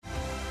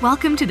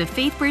Welcome to the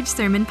FaithBridge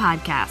Sermon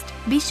Podcast.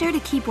 Be sure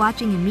to keep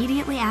watching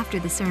immediately after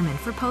the sermon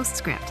for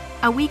Postscript,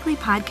 a weekly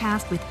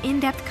podcast with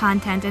in-depth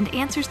content and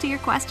answers to your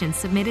questions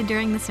submitted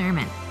during the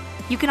sermon.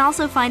 You can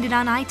also find it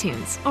on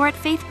iTunes or at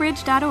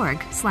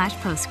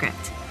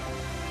faithbridge.org/postscript.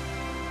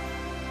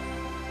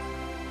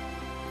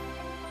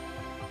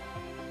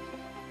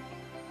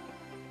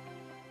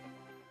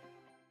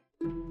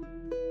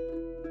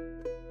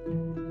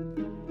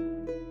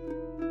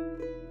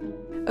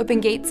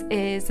 Open Gates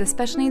is a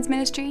special needs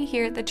ministry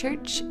here at the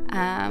church.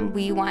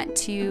 We want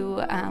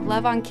to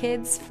love on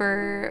kids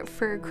for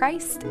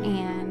Christ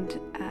and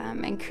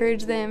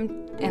encourage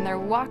them in their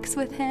walks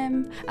with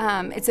Him.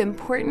 It's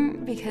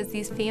important because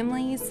these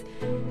families,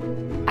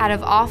 out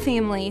of all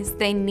families,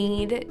 they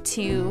need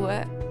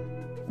to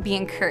be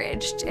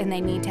encouraged and they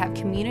need to have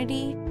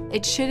community.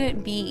 It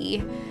shouldn't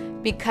be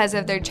because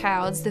of their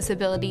child's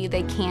disability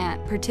they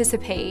can't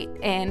participate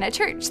in a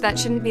church. That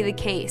shouldn't be the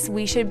case.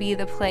 We should be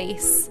the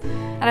place,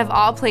 out of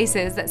all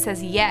places, that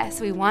says, yes,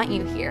 we want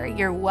you here.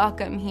 You're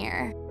welcome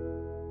here.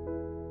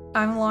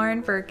 I'm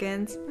Lauren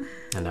Perkins.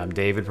 And I'm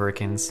David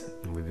Perkins,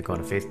 and we've been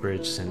going to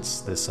FaithBridge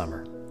since this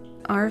summer.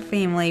 Our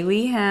family,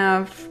 we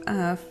have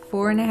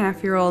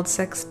 4.5-year-old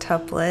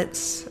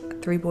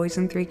sextuplets, 3 boys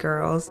and 3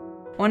 girls,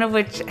 one of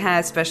which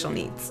has special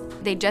needs.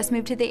 They just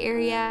moved to the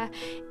area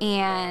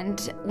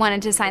and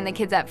wanted to sign the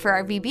kids up for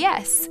our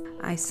VBS.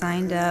 I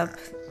signed up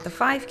the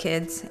 5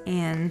 kids,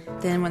 and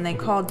then when they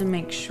called to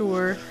make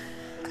sure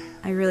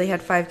I really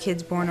had 5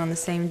 kids born on the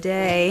same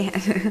day,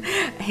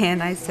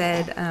 and I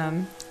said,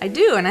 I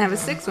do, and I have a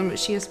 6th one, but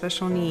she has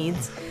special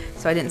needs,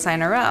 so I didn't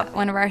sign her up.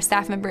 One of our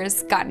staff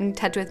members got in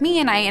touch with me,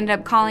 and I ended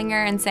up calling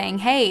her and saying,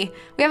 hey,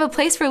 we have a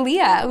place for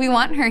Leah. We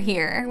want her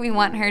here. We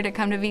want her to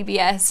come to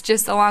VBS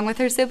just along with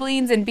her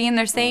siblings and be in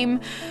their same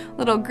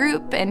little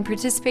group and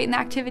participate in the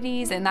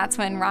activities. And that's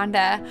when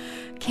Rhonda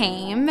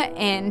came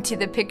into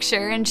the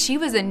picture, and she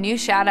was a new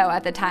shadow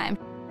at the time.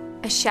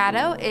 A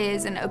shadow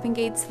is an Open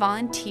Gates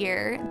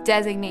volunteer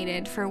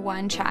designated for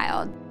one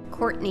child.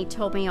 Courtney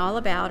told me all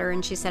about her,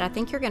 and she said, I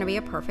think you're going to be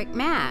a perfect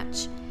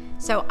match.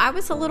 So I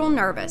was a little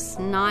nervous,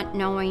 not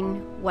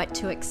knowing what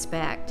to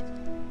expect.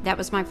 That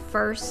was my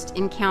first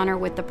encounter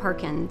with the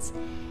Perkins,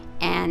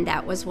 and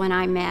that was when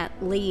I met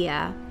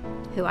Leah,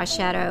 who I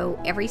shadow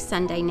every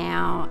Sunday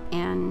now,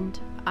 and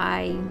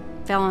I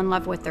fell in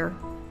love with her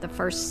the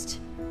first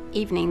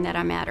evening that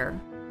I met her.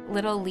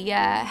 Little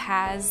Leah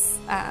has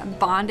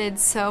bonded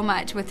so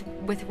much with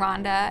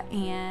Rhonda,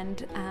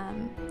 and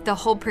the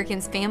whole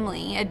Perkins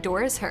family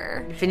adores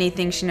her. If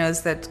anything she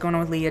knows that's going on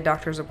with Leah,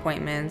 doctor's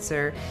appointments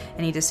or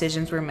any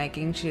decisions we're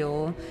making,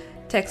 she'll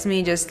text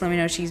me, just let me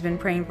know she's been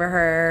praying for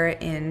her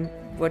and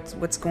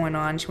what's going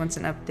on. She wants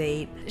an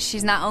update.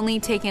 She's not only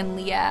taken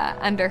Leah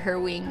under her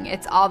wing,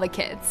 it's all the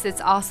kids.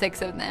 It's all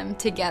 6 of them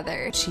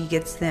together. She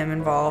gets them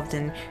involved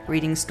in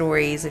reading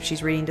stories. If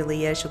she's reading to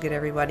Leah, she'll get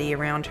everybody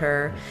around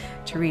her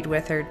to read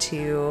with her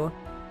too.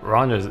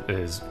 Rhonda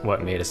is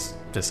what made us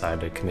decide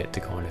to commit to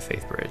going to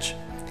FaithBridge.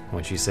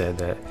 When she said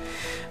that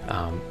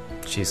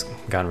she's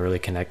gotten really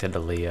connected to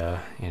Leah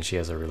and she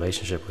has a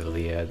relationship with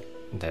Leah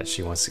that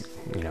she wants to,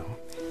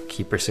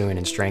 keep pursuing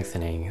and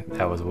strengthening,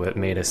 that was what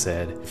made us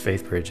said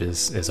FaithBridge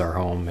is our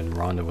home, and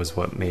Rhonda was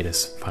what made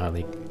us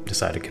finally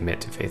decide to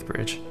commit to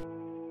FaithBridge.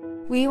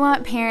 We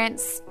want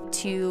parents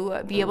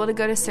to be able to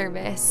go to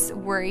service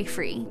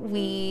worry-free.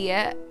 We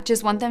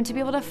just want them to be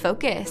able to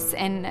focus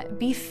and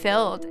be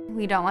filled.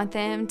 We don't want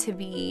them to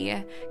be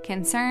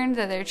concerned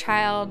that their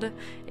child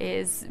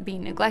is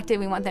being neglected.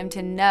 We want them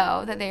to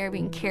know that they are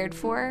being cared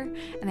for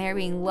and they are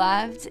being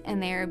loved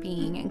and they are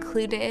being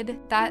included.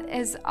 That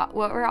is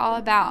what we're all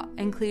about.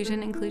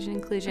 Inclusion, inclusion,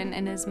 inclusion.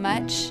 And as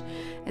much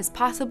as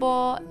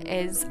possible,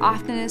 as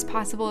often as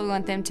possible, we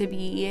want them to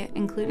be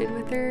included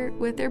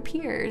with their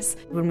peers.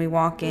 When we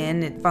walk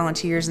in,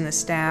 volunteers and the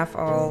staff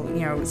all,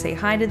 say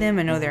hi to them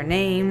and know their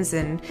names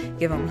and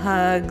give them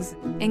hugs.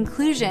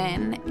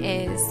 Inclusion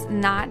is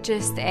not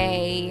just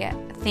a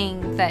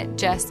thing that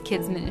just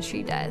kids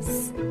ministry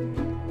does.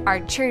 Our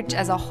church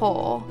as a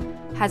whole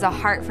has a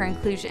heart for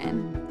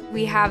inclusion.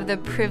 We have the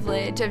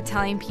privilege of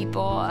telling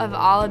people of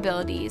all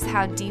abilities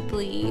how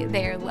deeply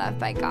they are loved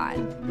by God.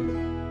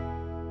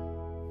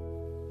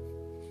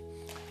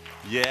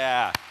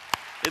 Yeah,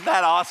 isn't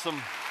that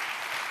awesome?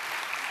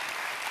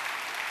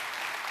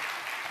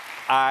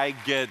 I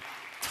get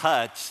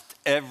touched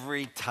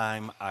every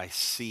time I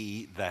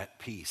see that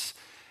piece.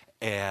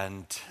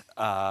 And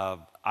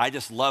I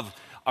just love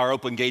our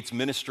Open Gates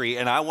ministry,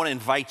 and I want to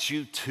invite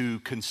you to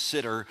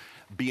consider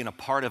being a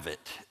part of it.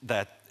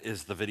 That,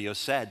 as the video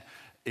said,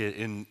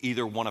 in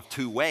either one of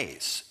 2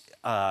 ways.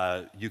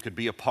 You could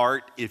be a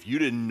part if you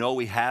didn't know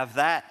we have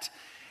that,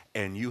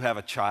 and you have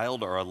a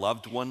child or a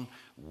loved one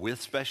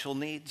with special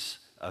needs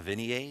of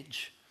any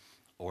age,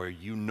 or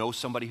you know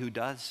somebody who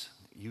does.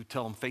 You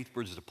tell them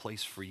FaithBridge is a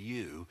place for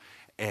you.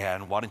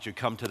 And why don't you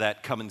come to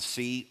that Come and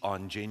See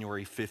on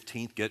January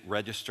 15th. Get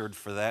registered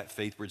for that,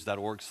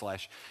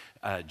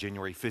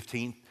 faithbridge.org/January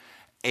 15th.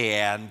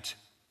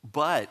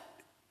 But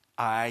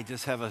I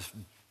just have a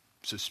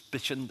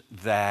suspicion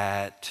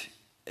that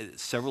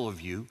several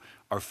of you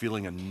are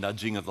feeling a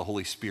nudging of the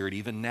Holy Spirit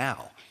even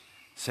now,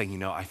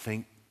 saying, I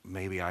think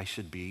maybe I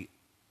should be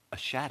a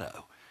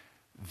shadow.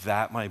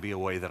 That might be a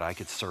way that I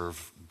could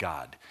serve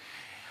God.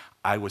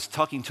 I was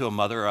talking to a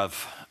mother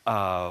of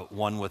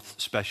one with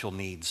special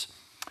needs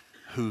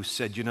who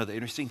said, the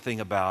interesting thing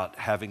about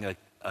having a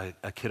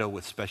kiddo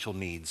with special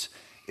needs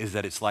is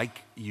that it's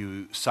like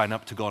you sign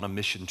up to go on a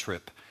mission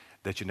trip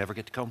that you never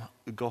get to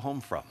go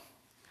home from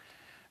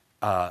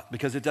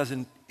because it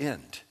doesn't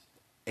end.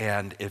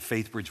 And at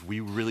FaithBridge, we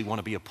really want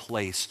to be a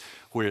place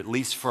where at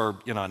least for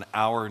an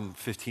hour and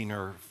 15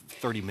 or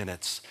 30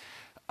 minutes,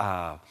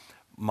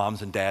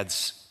 moms and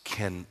dads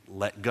can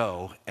let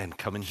go and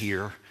come in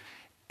here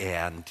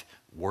and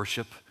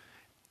worship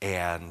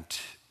and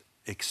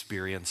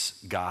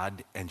experience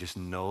God and just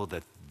know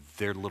that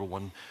their little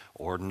one,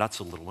 or not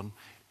so little one,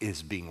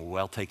 is being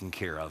well taken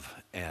care of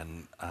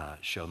and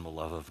shown the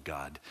love of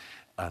God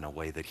in a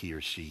way that he or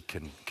she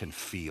can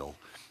feel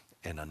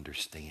and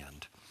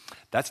understand.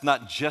 That's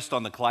not just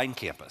on the Klein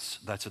campus.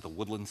 That's at the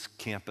Woodlands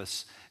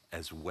campus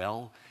as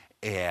well.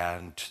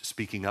 And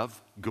speaking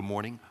of, good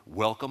morning,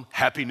 welcome,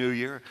 Happy New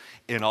Year.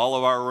 In all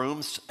of our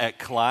rooms at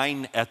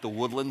Klein, at the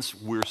Woodlands,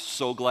 we're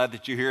so glad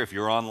that you're here. If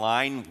you're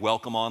online,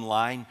 welcome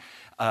online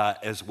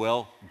as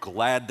well.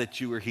 Glad that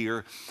you are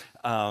here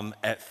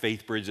at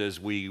FaithBridge as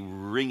we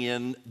ring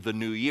in the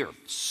new year.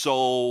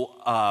 So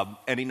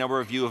any number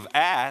of you have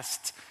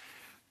asked,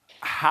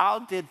 how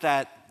did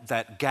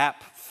that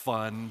GAP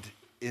fund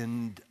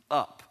end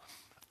up?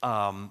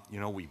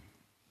 We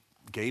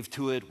gave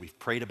to it, we've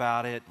prayed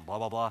about it, blah,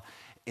 blah, blah,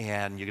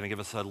 and you're going to give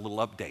us a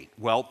little update.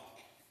 Well,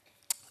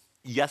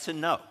 yes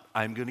and no.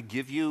 I'm going to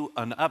give you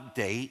an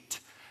update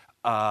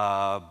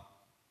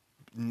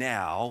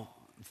now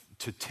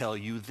to tell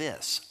you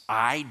this.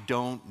 I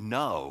don't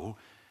know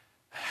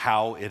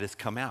how it has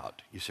come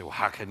out. You say, well,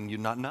 how can you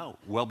not know?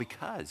 Well,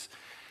 because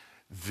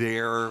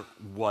there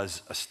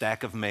was a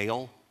stack of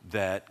mail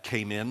that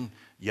came in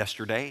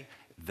yesterday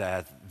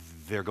that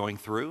they're going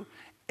through,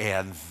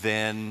 and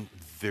then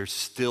there's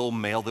still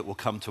mail that will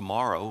come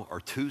tomorrow or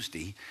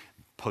Tuesday,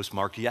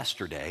 postmarked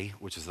yesterday,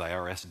 which is the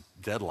IRS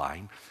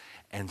deadline.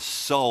 And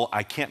so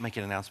I can't make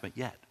an announcement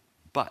yet,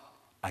 but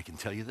I can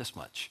tell you this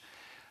much.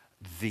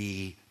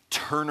 The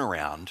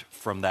turnaround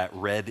from that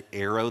red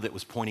arrow that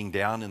was pointing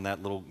down in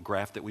that little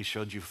graph that we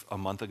showed you a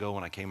month ago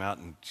when I came out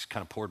and just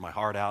kind of poured my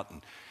heart out,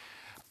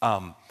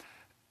 and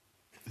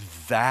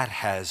that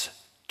has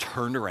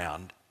turned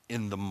around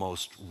in the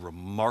most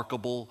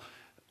remarkable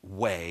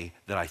way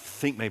that I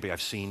think maybe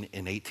I've seen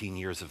in 18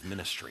 years of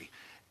ministry,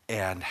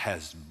 and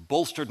has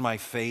bolstered my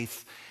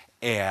faith.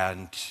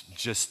 And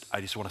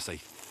I just want to say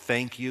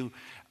thank you.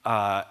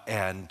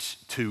 And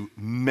to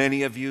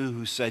many of you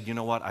who said, you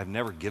know what, I've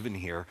never given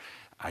here.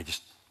 I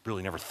just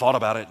really never thought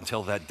about it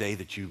until that day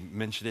that you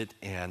mentioned it.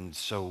 And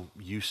so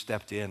you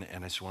stepped in,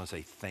 and I just want to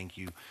say thank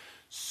you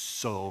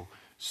so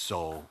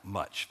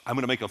much. I'm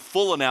going to make a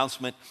full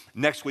announcement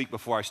next week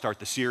before I start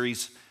the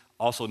series,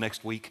 also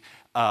next week.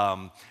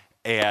 So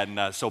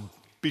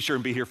be sure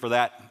and be here for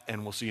that,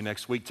 and we'll see you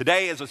next week.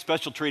 Today is a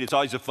special treat. It's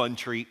always a fun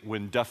treat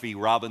when Duffy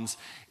Robbins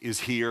is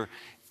here,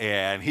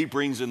 and he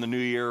brings in the new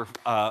year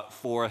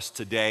for us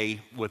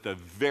today with a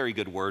very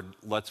good word.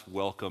 Let's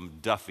welcome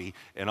Duffy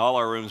in all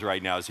our rooms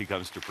right now as he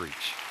comes to preach.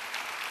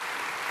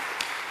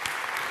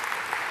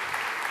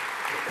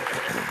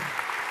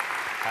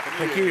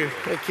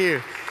 Thank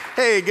you.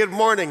 Hey, good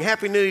morning.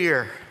 Happy New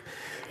Year.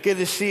 Good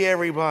to see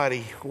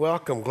everybody.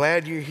 Welcome.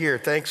 Glad you're here.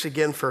 Thanks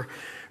again for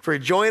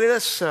joining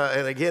us.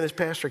 And again, as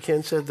Pastor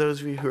Ken said,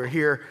 those of you who are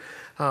here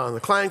on the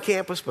Klein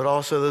campus, but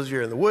also those of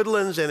you in the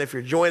Woodlands, and if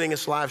you're joining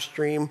us live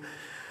stream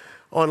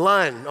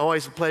online,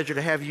 always a pleasure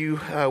to have you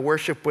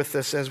worship with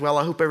us as well.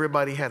 I hope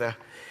everybody had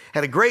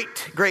a great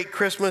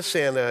Christmas,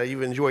 and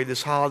you've enjoyed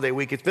this holiday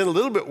week. It's been a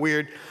little bit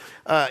weird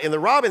in the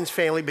Robbins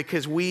family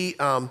because we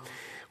did a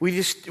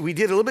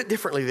little bit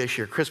differently this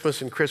year,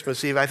 Christmas and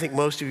Christmas Eve. I think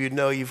most of you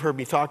know, you've heard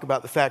me talk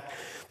about the fact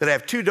that I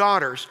have two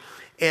daughters,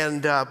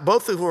 and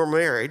both of whom are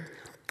married.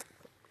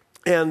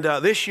 And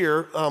this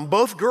year,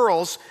 both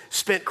girls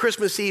spent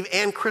Christmas Eve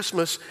and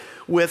Christmas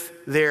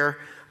with their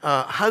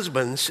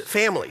husbands'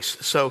 families.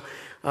 So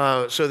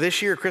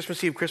this year,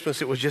 Christmas Eve,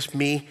 Christmas, it was just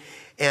me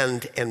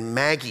and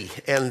Maggie.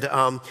 And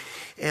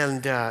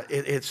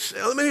it's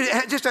let me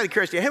just out of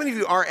curiosity, how many of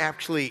you are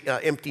actually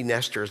empty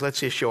nesters? Let's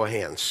see a show of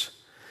hands.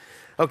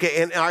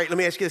 Okay, and all right, let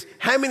me ask you this.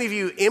 How many of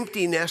you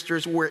empty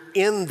nesters were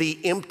in the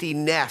empty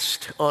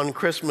nest on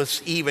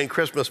Christmas Eve and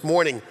Christmas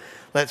morning?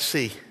 Let's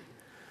see.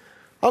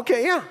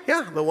 Okay,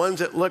 yeah, the ones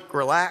that look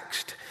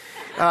relaxed,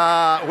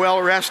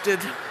 well-rested.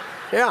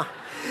 Yeah.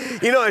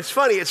 You know, it's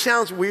funny, it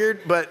sounds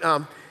weird, but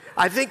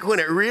I think when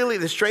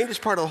the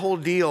strangest part of the whole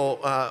deal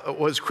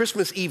was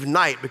Christmas Eve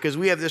night, because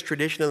we have this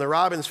tradition in the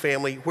Robbins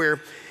family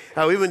where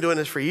we've been doing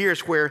this for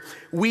years, where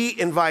we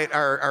invite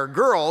our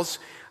girls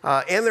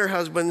and their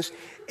husbands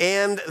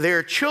and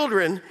their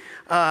children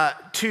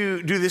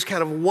to do this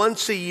kind of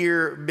once a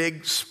year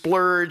big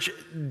splurge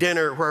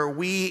dinner where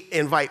we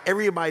invite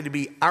everybody to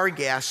be our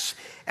guests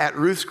at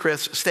Ruth's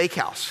Chris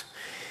Steakhouse.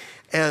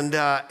 And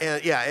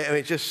yeah, I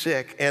mean, just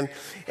sick. And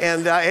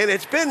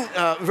it's been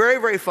very,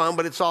 very fun,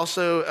 but it's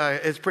also,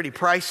 it's pretty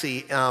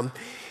pricey.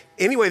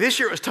 Anyway, this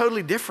year it was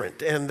totally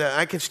different. And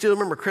I can still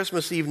remember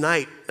Christmas Eve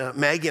night,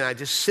 Maggie and I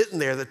just sitting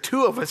there, the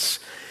two of us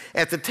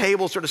at the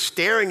table sort of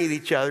staring at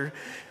each other,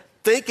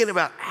 thinking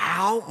about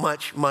how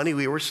much money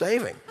we were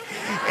saving.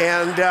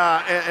 And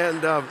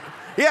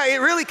yeah,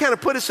 it really kind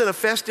of put us in a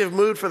festive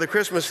mood for the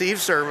Christmas Eve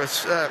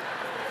service.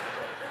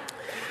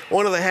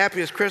 One of the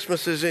happiest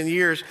Christmases in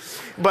years.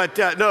 But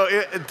no,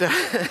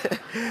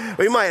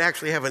 we might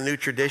actually have a new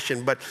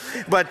tradition. But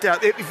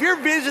if you're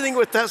visiting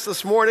with us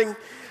this morning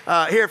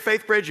here at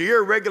Faith Bridge, or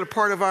you're a regular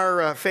part of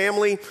our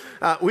family,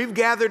 we've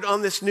gathered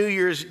on this New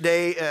Year's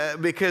Day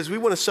because we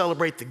want to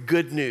celebrate the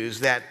good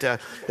news that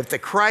the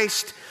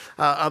Christ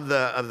of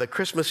the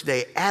Christmas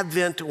Day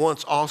Advent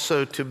wants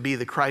also to be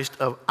the Christ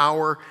of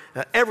our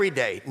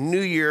everyday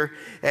New Year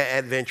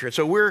adventure. And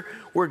so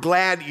we're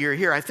glad you're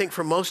here. I think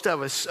for most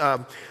of us,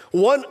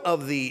 one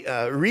of the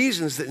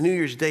reasons that New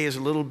Year's Day is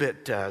a little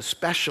bit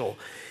special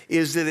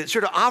is that it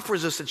sort of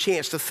offers us a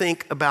chance to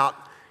think about,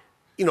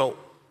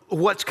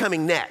 what's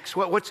coming next.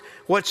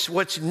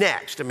 What's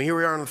next? I mean, here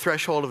we are on the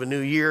threshold of a new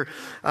year.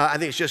 I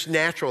think it's just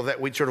natural that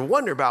we'd sort of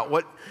wonder about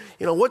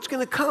what's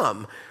going to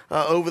come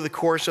over the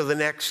course of the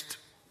next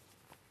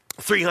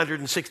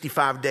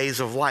 365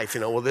 days of life.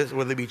 Will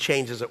there be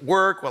changes at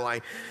work? Will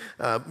I,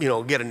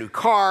 get a new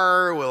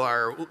car? Will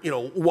our,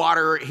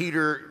 water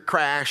heater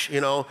crash?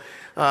 Will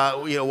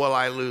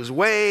I lose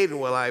weight?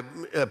 Will I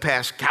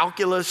pass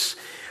calculus?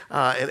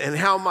 And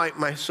how might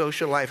my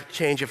social life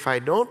change if I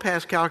don't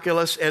pass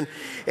calculus? And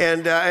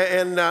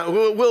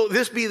will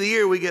this be the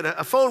year we get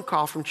a phone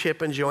call from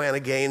Chip and Joanna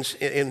Gaines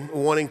in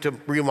wanting to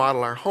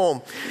remodel our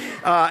home?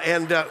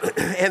 And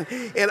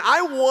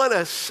I want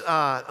us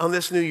on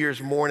this New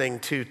Year's morning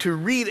to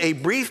read a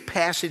brief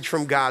passage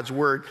from God's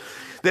Word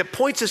that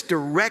points us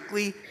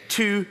directly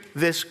to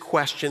this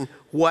question: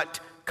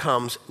 what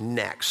comes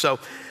next? So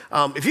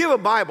if you have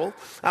a Bible,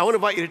 I want to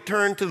invite you to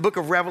turn to the book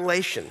of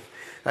Revelation.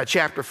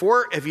 Chapter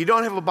 4. If you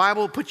don't have a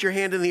Bible, put your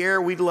hand in the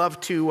air. We'd love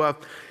to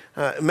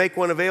make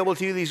one available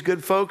to you, these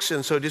good folks,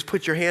 and so just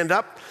put your hand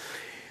up.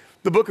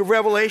 The book of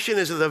Revelation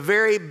is at the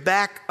very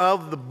back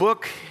of the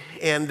book,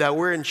 and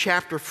we're in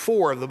chapter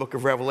 4 of the book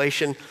of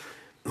Revelation.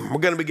 We're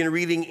going to begin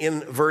reading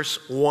in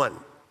verse 1.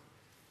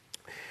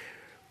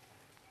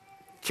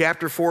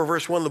 Chapter 4,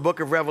 verse 1, the book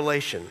of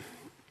Revelation.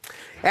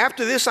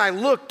 After this I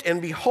looked,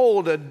 and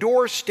behold, a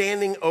door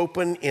standing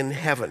open in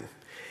heaven.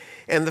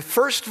 And the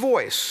first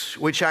voice,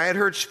 which I had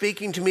heard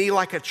speaking to me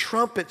like a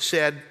trumpet,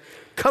 said,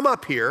 "Come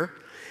up here,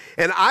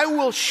 and I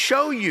will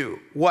show you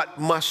what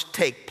must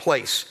take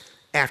place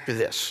after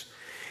this."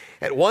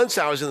 At once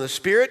I was in the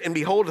Spirit, and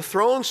behold, a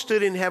throne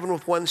stood in heaven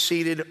with one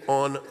seated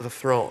on the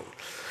throne.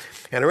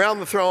 And around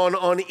the throne,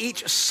 on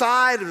each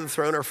side of the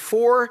throne, are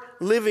 4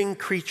 living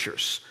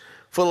creatures,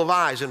 full of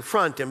eyes in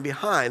front and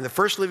behind. The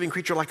first living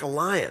creature like a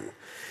lion.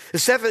 The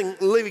second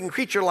living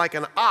creature like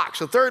an ox.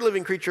 The third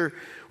living creature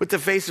with the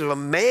face of a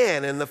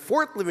man. And the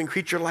fourth living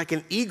creature like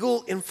an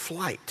eagle in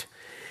flight.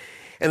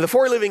 And the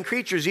 4 living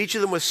creatures, each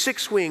of them with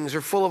 6 wings,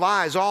 are full of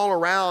eyes all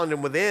around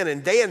and within.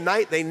 And day and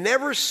night they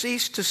never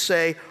cease to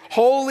say,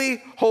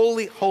 "Holy,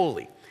 holy,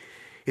 holy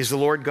is the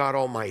Lord God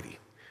Almighty,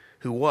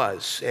 who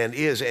was and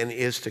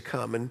is to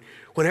come." And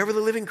whenever the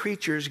living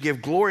creatures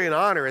give glory and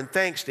honor and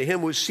thanks to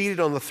him who is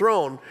seated on the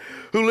throne,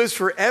 who lives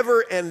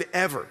forever and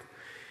ever,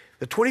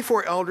 the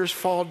 24 elders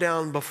fall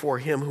down before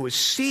him who is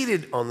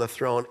seated on the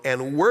throne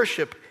and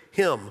worship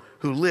him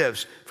who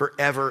lives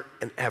forever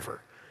and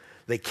ever.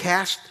 They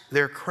cast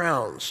their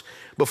crowns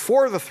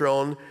before the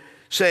throne,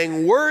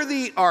 saying,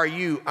 "Worthy are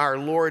you, our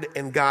Lord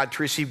and God,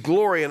 to receive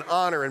glory and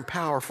honor and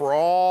power, for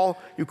all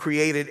you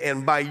created,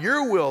 and by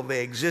your will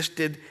they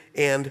existed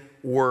and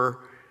were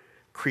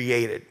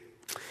created."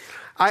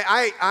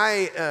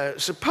 I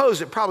suppose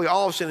that probably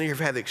all of us in here have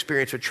had the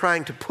experience of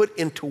trying to put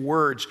into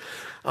words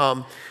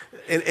an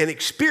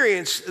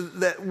experience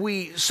that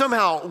we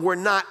somehow were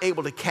not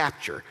able to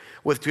capture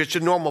with just a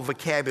normal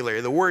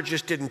vocabulary. The word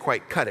just didn't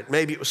quite cut it.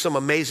 Maybe it was some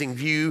amazing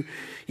view,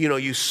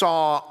 you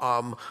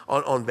saw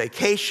on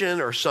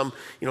vacation, or some,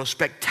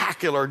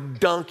 spectacular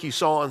dunk you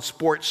saw on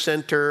Sports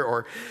Center,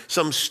 or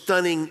some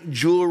stunning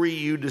jewelry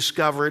you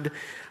discovered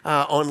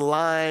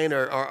online,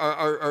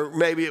 or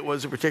maybe it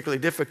was a particularly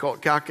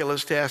difficult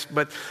calculus test,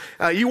 but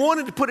you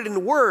wanted to put it into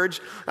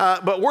words,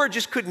 but words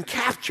just couldn't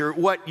capture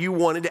what you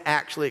wanted to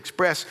actually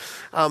express.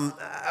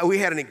 We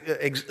had an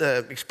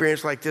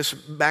experience like this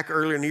back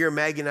earlier in the year.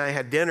 Maggie and I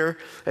had dinner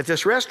at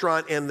this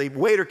restaurant, and the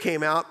waiter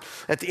came out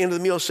at the end of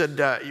the meal and said,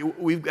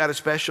 "We've got a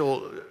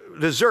special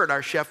dessert.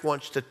 Our chef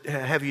wants to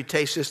have you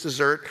taste this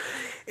dessert."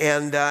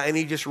 And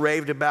he just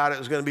raved about it. It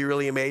was going to be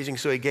really amazing.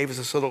 So he gave us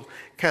this little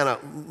kind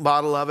of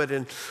bottle of it.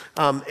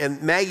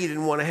 And Maggie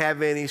didn't want to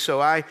have any.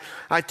 So I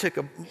took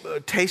a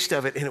taste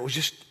of it, and it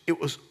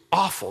was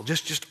awful,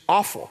 just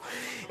awful.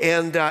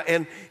 And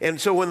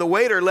so when the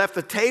waiter left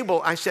the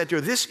table, I said to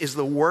her, this is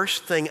the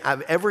worst thing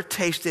I've ever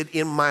tasted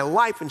in my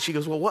life. And she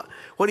goes, well,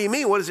 what do you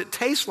mean? What does it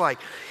taste like?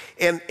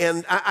 And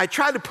I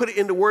tried to put it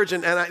into words,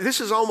 and this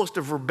is almost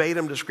a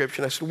verbatim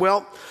description. I said,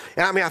 well,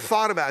 I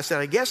thought about it. I said,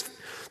 I guess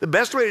the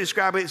best way to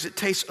describe it is it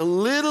tastes a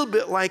little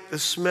bit like the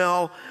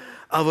smell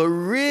of a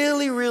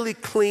really, really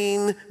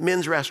clean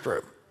men's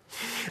restroom.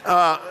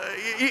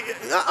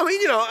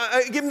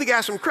 Give the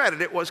guy some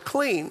credit. It was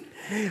clean.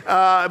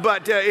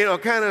 But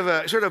kind of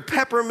a sort of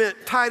peppermint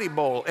tidy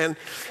bowl. And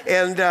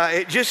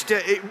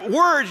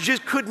words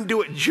just couldn't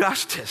do it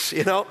justice,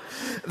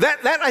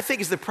 That I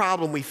think is the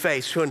problem we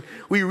face when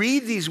we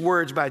read these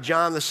words by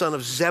John, the son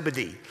of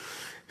Zebedee,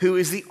 who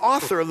is the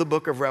author of the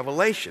book of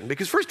Revelation.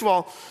 Because first of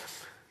all,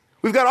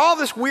 we've got all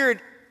this weird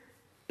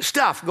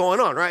stuff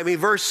going on, right?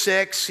 Verse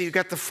 6, you've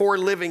got the 4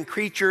 living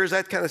creatures.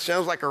 That kind of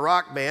sounds like a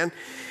rock band.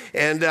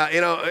 And,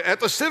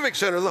 at the Civic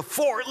Center, the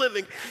 4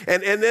 living.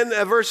 And then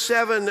verse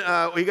 7,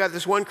 we got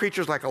this one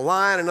creature's like a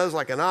lion, another's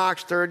like an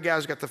ox, third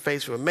guy's got the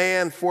face of a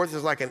man, fourth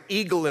is like an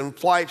eagle in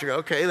flight. You go,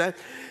 okay,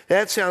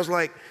 that sounds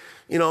like,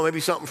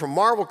 maybe something from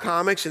Marvel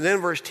Comics. And then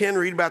verse 10,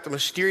 read about the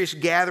mysterious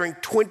gathering,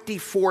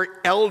 24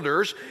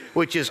 elders,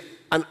 which is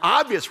an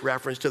obvious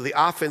reference to the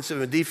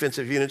offensive and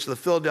defensive units of the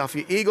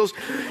Philadelphia Eagles.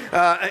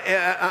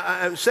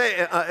 I'm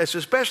saying it's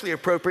especially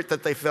appropriate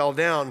that they fell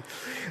down.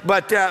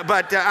 But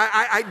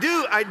I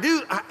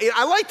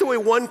like the way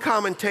one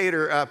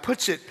commentator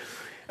puts it.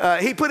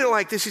 He put it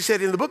like this. He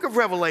said, in the book of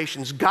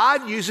Revelations,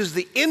 God uses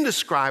the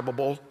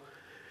indescribable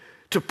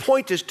to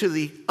point us to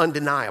the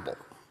undeniable.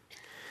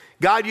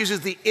 God uses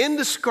the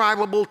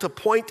indescribable to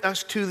point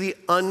us to the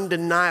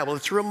undeniable.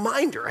 It's a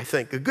reminder, I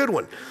think, a good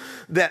one,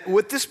 that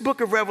with this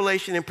book of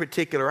Revelation in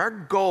particular, our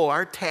goal,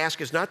 our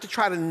task is not to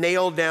try to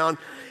nail down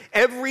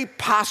every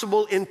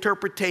possible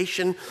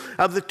interpretation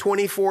of the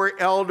 24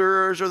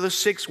 elders or the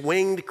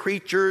 6-winged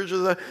creatures or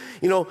the,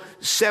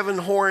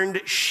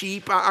 7-horned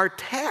sheep. Our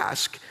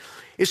task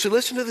is to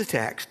listen to the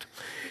text,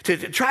 to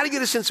try to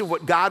get a sense of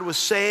what God was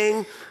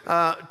saying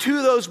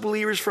to those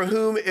believers for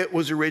whom it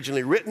was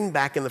originally written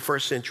back in the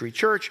first century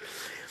church,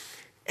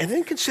 and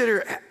then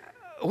consider,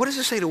 what does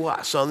it say to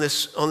us on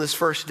this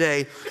first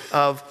day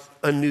of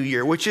a new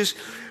year, which is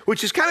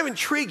kind of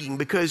intriguing,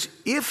 because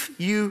if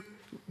you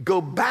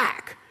go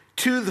back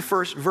to the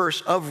first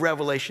verse of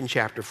Revelation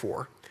chapter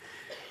 4,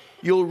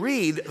 you'll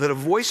read that a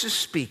voice is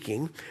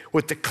speaking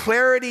with the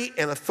clarity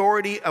and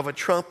authority of a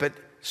trumpet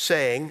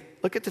saying,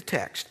 look at the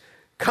text,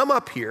 come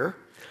up here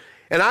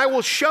and I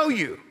will show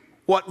you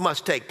what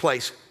must take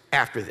place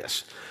after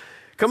this.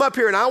 Come up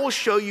here and I will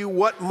show you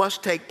what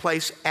must take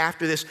place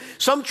after this.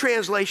 Some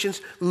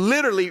translations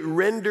literally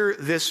render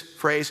this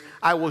phrase,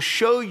 I will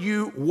show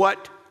you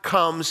what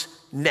comes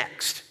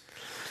next.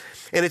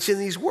 And it's in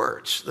these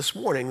words this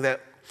morning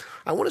that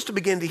I want us to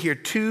begin to hear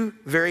 2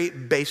 very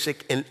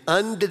basic and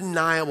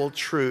undeniable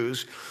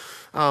truths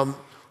on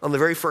the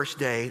very first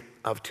day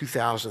of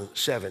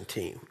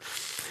 2017.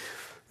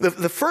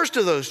 The first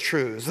of those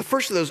truths, the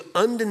first of those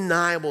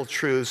undeniable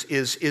truths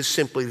is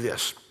simply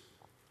this.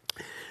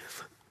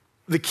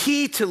 The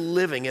key to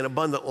living an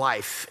abundant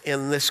life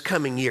in this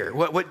coming year,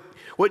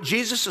 what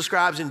Jesus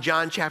describes in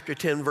John chapter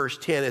 10, verse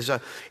 10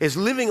 is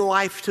living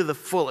life to the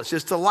fullest.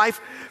 It's the life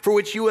for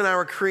which you and I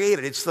were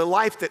created. It's the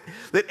life that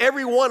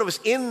every one of us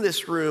in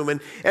this room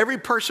and every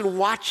person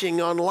watching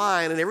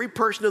online and every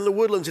person in the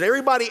woodlands and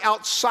everybody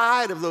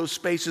outside of those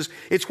spaces,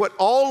 it's what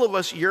all of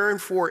us yearn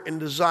for and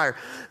desire.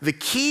 The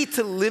key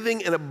to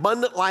living an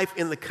abundant life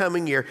in the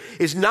coming year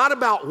is not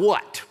about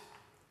what,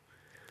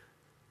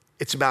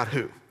 it's about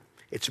who.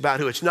 It's about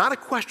who. It's not a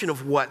question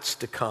of what's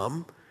to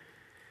come,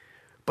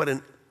 but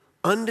an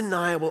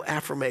undeniable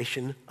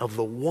affirmation of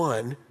the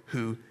one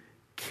who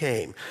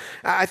came.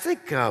 I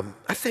think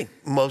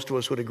most of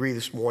us would agree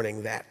this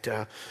morning that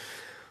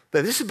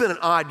this has been an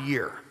odd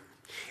year,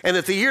 and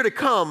that the year to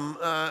come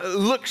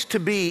looks to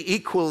be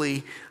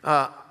equally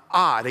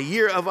odd, a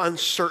year of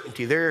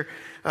uncertainty.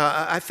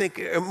 I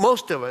think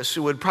most of us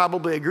would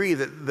probably agree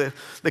that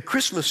the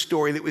Christmas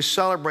story that we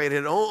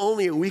celebrated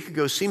only a week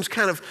ago seems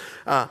kind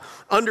of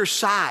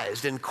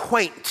undersized and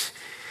quaint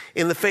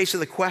in the face of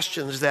the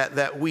questions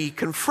that we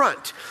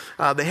confront.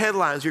 The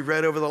headlines we've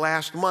read over the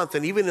last month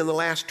and even in the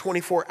last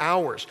 24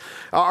 hours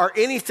are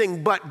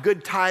anything but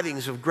good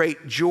tidings of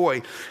great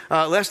joy.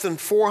 Less than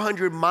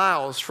 400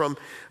 miles from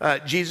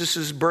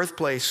Jesus'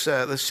 birthplace,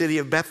 the city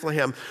of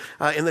Bethlehem,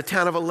 in the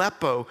town of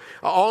Aleppo,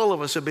 all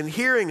of us have been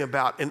hearing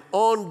about an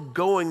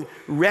ongoing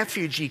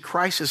refugee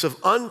crisis of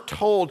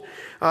untold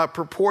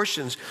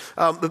proportions.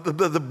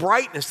 The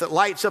brightness that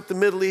lights up the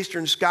Middle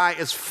Eastern sky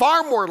is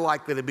far more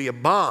likely to be a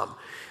bomb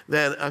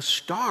than a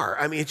star.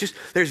 I mean,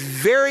 there's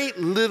very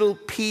little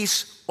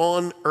peace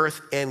on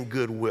earth and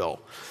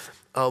goodwill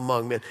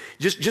among men.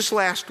 Just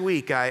last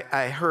week,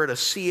 I heard a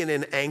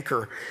CNN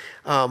anchor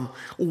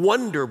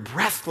wonder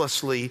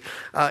breathlessly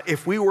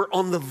if we were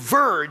on the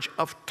verge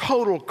of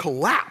total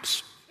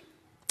collapse.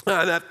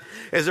 That,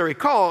 as I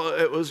recall,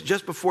 it was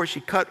just before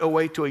she cut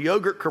away to a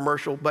yogurt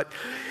commercial. But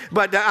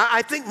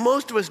I think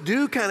most of us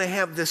do kind of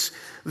have this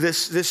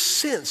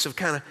sense of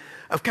kind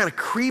of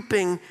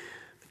creeping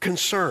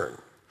concern.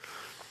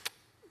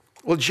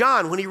 Well,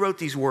 John, when he wrote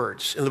these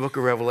words in the book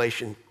of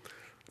Revelation,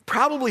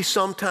 probably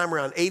sometime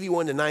around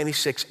 81 to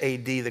 96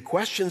 AD, the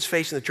questions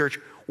facing the church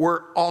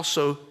were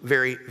also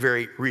very,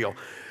 very real.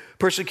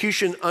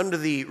 Persecution under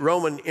the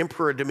Roman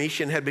Emperor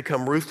Domitian had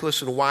become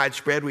ruthless and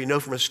widespread. We know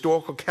from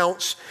historical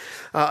accounts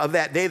of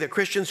that day that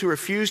Christians who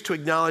refused to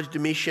acknowledge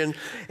Domitian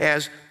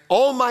as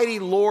Almighty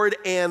Lord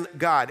and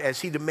God,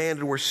 as he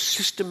demanded, were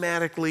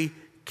systematically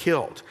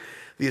killed.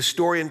 The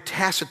historian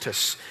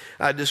Tacitus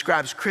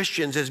describes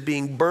Christians as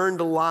being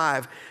burned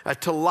alive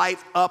to light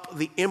up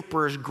the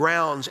emperor's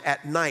grounds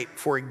at night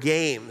for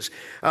games.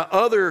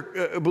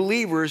 Other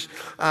believers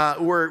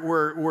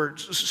were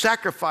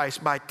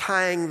sacrificed by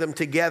tying them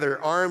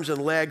together, arms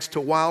and legs, to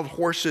wild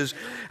horses,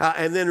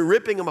 and then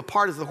ripping them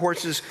apart as the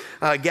horses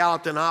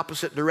galloped in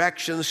opposite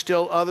directions.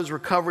 Still others were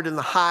covered in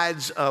the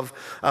hides of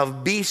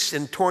beasts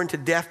and torn to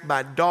death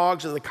by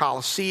dogs in the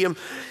Colosseum.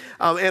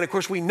 And of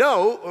course, we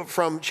know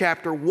from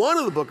chapter 1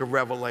 of the book of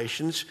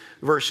Revelations,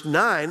 verse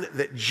 9,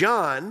 that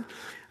John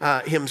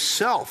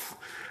himself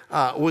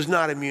was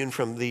not immune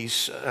from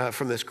this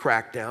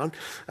crackdown.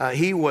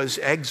 He was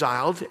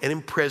exiled and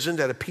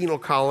imprisoned at a penal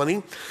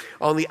colony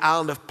on the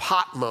island of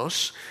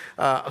Patmos,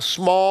 a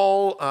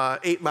small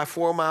 8 by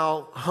 4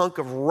 mile hunk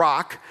of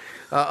rock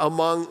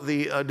among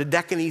the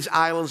Deccanese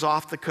islands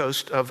off the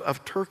coast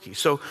of Turkey.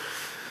 So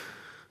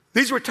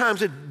these were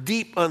times of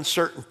deep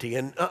uncertainty,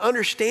 and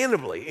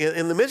understandably,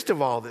 in the midst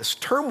of all this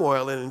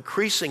turmoil and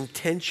increasing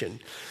tension,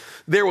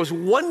 there was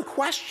one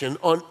question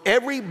on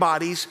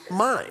everybody's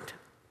mind.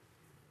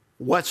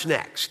 What's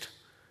next?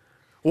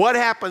 What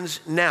happens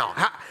now?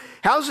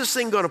 How's this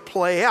thing going to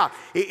play out?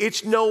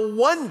 It's no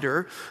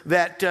wonder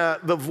that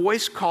the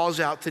voice calls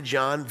out to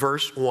John,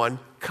 verse 1,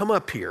 come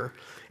up here,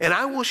 and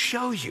I will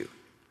show you.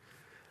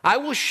 I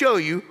will show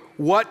you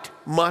what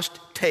must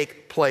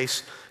take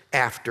place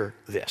after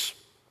this.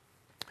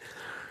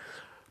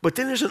 But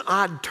then there's an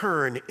odd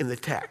turn in the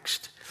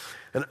text.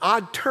 An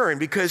odd turn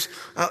because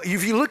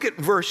if you look at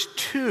verse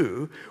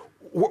 2,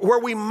 where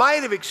we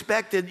might have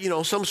expected,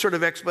 some sort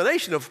of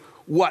explanation of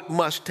what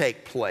must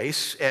take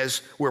place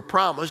as we're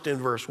promised in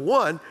verse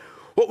 1,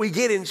 what we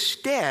get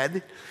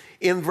instead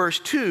in verse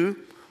 2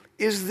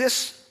 is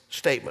this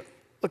statement.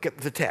 Look at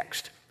the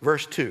text,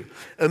 verse 2.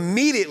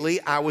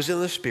 Immediately I was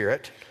in the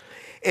Spirit,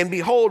 and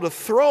behold, a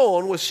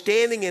throne was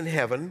standing in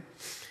heaven,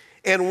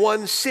 and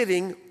one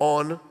sitting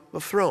on the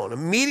throne.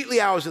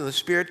 Immediately I was in the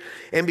Spirit,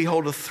 and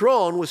behold, a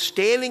throne was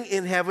standing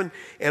in heaven,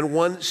 and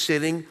one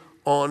sitting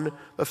on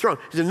the throne.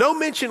 There's no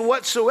mention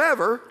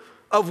whatsoever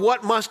of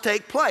what must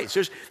take place.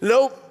 There's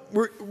no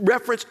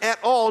reference at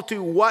all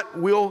to what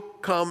will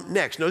come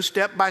next. No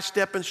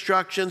step-by-step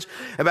instructions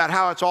about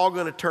how it's all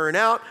going to turn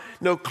out.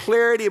 No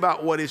clarity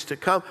about what is to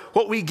come.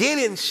 What we get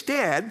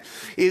instead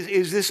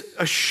is this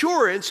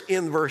assurance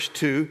in verse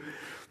 2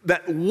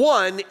 that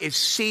one is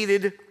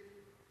seated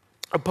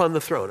upon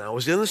the throne. I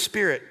was in the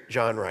Spirit,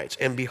 John writes,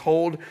 and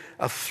behold,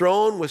 a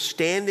throne was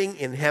standing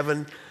in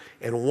heaven,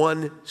 and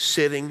one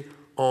sitting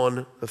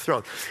on the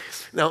throne.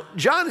 Now,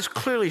 John is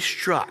clearly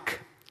struck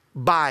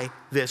by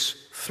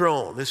this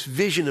throne, this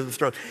vision of the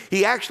throne.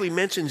 He actually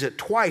mentions it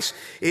twice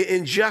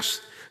in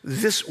just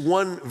this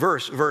one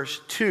verse, verse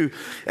 2.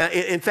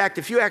 In fact,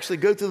 if you actually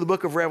go through the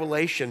book of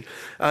Revelation,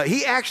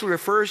 he actually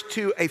refers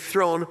to a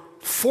throne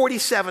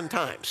 47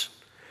 times.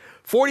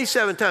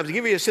 47 times. To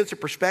give you a sense of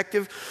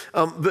perspective,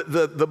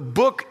 the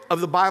book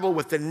of the Bible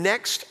with the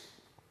next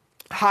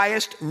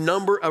highest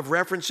number of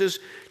references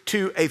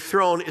to a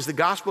throne is the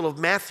Gospel of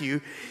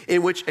Matthew,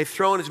 in which a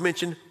throne is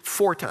mentioned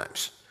 4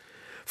 times.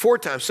 4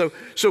 times.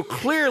 So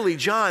clearly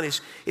John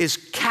is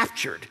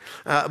captured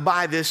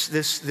by this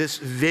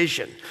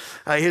vision.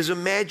 His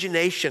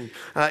imagination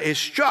is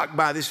struck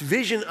by this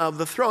vision of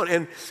the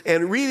throne.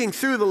 And reading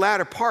through the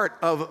latter part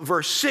of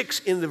verse 6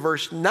 into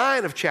verse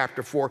 9 of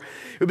chapter 4,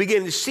 we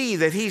begin to see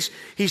that he's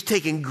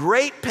taking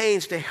great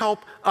pains to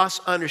help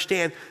us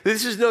understand that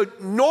this is no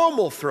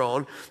normal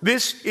throne.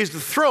 This is the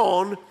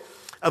throne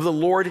of the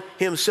Lord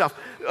himself.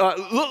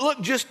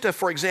 Look just,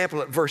 for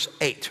example, at verse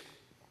 8.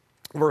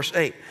 Verse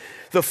 8.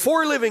 The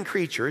 4 living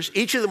creatures,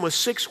 each of them with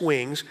 6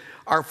 wings,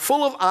 are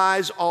full of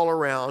eyes all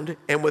around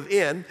and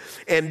within,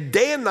 and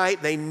day and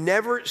night they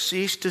never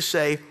cease to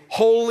say,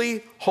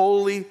 Holy,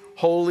 holy,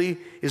 holy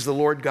is the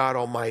Lord God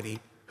Almighty,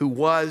 who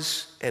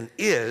was and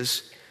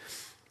is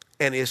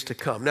to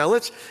come. Now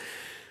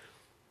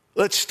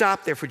let's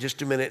stop there for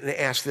just a minute and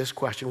ask this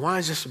question. Why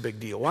is this a big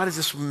deal? Why does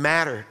this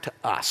matter to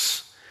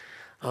us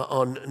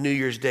on New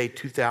Year's Day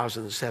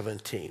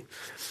 2017?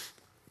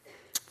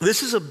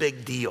 This is a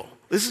big deal.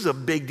 This is a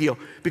big deal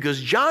because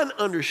John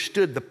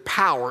understood the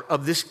power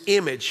of this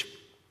image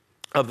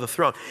of the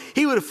throne.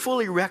 He would have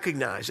fully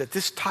recognized that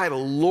this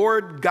title,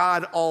 Lord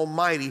God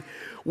Almighty,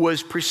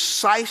 was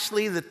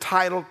precisely the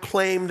title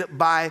claimed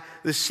by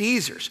the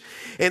Caesars.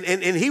 And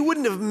he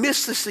wouldn't have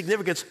missed the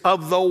significance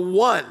of the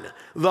one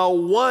the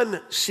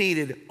one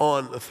seated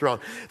on the throne.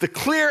 The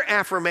clear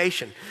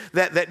affirmation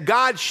that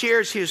God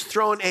shares his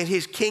throne and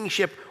his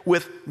kingship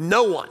with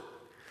no one.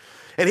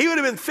 And he would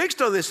have been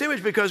fixed on this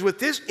image because with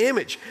this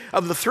image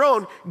of the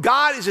throne,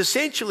 God is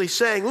essentially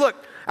saying, look,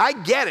 I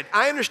get it.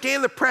 I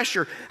understand the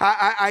pressure.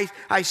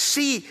 I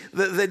see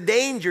the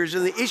dangers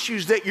and the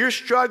issues that you're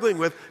struggling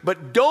with,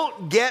 but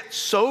don't get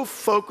so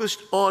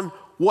focused on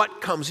what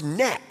comes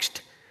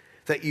next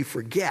that you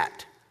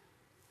forget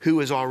who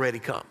has already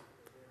come,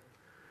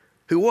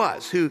 who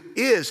was, who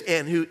is,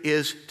 and who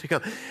is to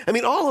come. I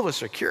mean, all of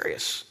us are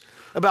curious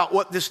about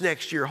what this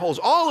next year holds.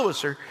 All of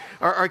us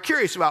are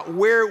curious about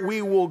where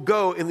we will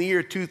go in the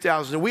year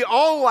 2000. We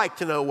all like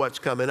to know what's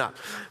coming up.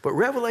 But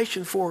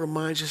Revelation 4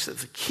 reminds us that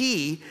the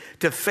key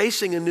to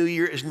facing a new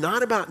year is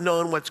not about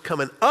knowing what's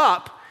coming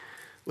up,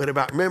 but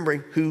about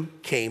remembering who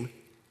came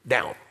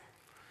down.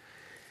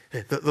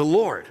 The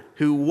Lord,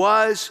 who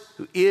was,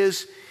 who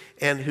is,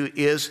 and who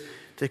is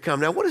to come.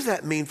 Now, what does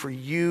that mean for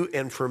you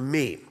and for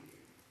me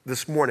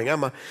this morning?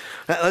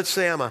 Let's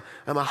say I'm a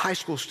high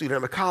school student,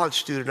 I'm a college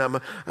student,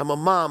 I'm a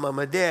mom, I'm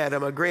a dad,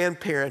 I'm a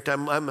grandparent,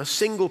 I'm a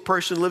single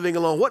person living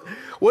alone.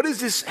 What does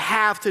this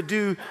have to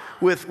do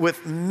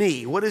with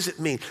me? What does it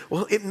mean?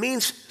 Well, it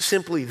means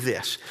simply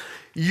this.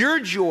 Your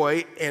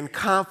joy and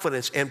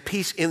confidence and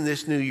peace in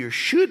this new year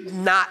should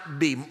not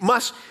be,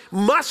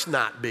 must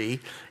not be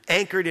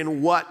anchored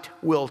in what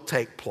will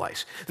take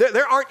place.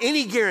 There aren't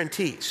any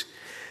guarantees.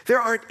 There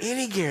aren't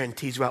any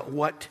guarantees about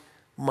what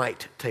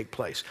might take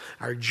place.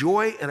 Our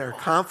joy and our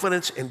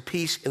confidence and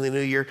peace in the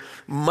new year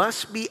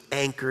must be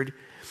anchored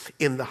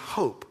in the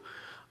hope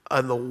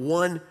on the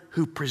one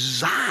who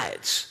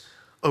presides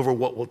over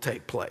what will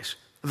take place.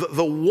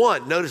 The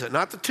one, notice it,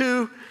 not the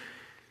two,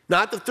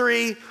 not the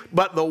three,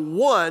 but the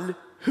one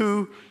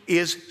who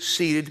is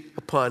seated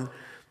upon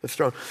the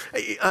throne.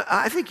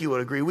 I think you would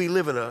agree. We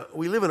live in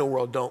a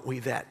world, don't we,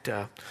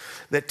 that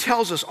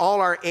tells us all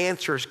our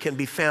answers can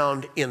be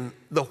found in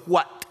the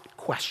what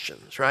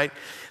questions, right?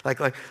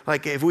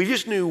 Like if we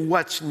just knew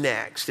what's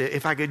next,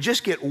 if I could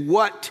just get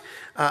what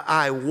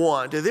I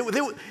want,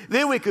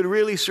 then we could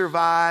really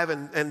survive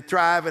and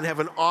thrive and have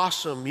an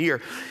awesome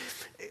year.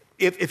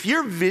 If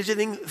you're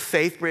visiting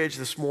FaithBridge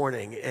this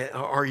morning,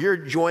 or you're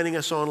joining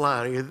us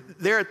online, or you're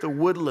there at the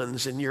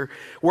Woodlands and you're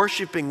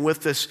worshiping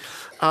with us,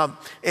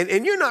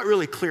 and you're not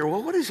really clear,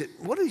 well, what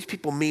do these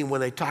people mean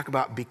when they talk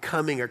about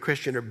becoming a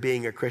Christian or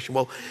being a Christian?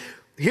 Well,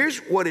 here's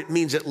what it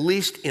means, at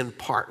least in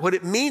part. What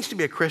it means to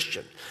be a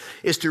Christian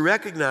is to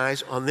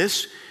recognize on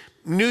this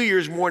New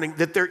Year's morning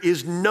that there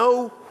is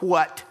no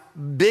what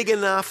big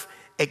enough,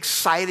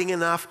 exciting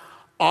enough,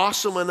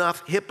 awesome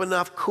enough, hip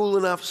enough, cool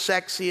enough,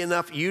 sexy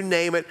enough, you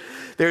name it.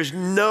 There's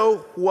no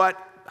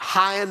what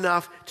high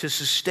enough to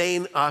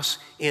sustain us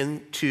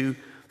into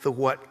the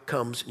what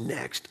comes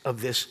next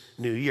of this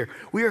new year.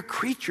 We are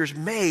creatures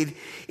made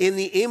in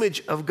the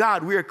image of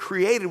God. We are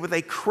created with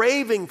a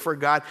craving for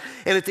God.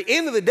 And at the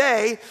end of the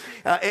day,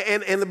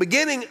 and the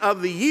beginning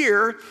of the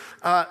year,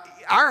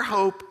 our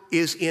hope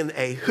is in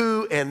a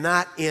who and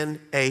not in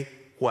a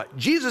what.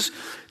 Jesus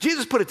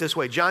put it this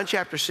way, John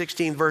chapter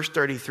 16, verse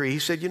 33, he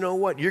said, you know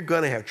what? You're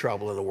going to have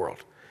trouble in the world.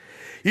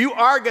 You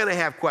are going to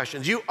have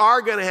questions. You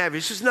are going to have,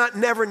 this is not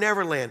never,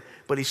 never land.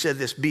 But he said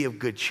this, be of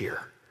good cheer.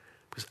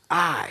 Because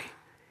I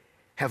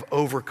have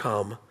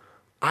overcome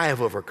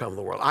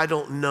the world. I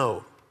don't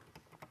know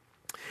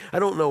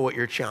what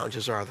your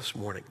challenges are this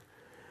morning.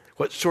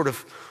 What sort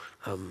of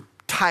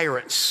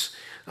tyrants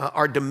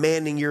are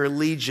demanding your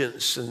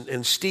allegiance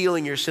and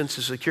stealing your sense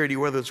of security,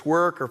 whether it's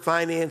work or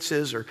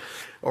finances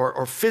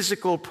or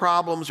physical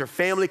problems or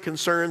family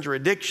concerns or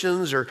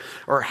addictions or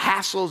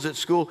hassles at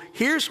school.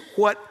 Here's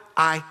what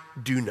I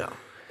do know.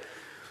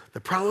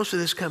 The promise for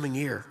this coming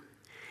year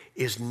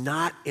is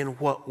not in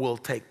what will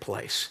take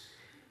place.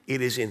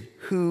 It is in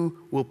who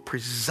will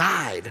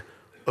preside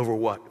over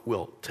what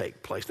will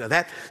take place. Now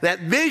that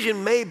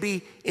vision may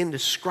be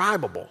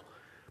indescribable,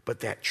 but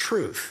that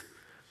truth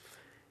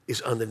is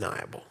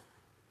undeniable.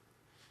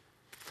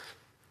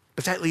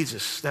 But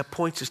that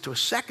points us to a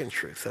second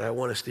truth that I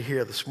want us to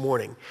hear this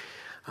morning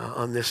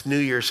on this New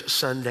Year's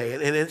Sunday.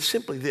 And it's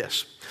simply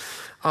this.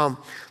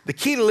 The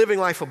key to living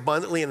life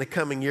abundantly in the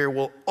coming year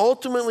will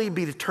ultimately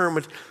be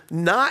determined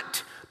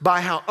not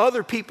by how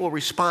other people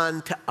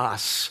respond to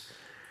us,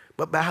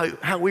 but by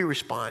how we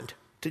respond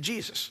to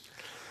Jesus.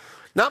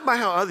 Not by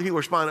how other people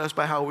respond to us,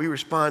 by how we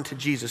respond to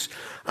Jesus.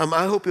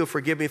 I hope you'll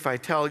forgive me if I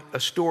tell a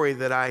story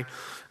that I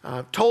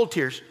told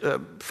here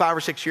 5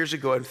 or 6 years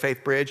ago in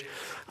FaithBridge.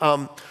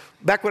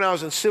 Back when I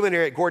was in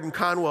seminary at Gordon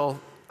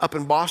Conwell up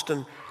in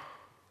Boston,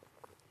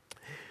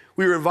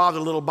 we were involved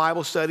in a little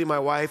Bible study, my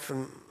wife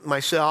and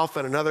myself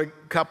and another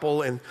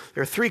couple, and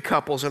there are 3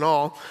 couples in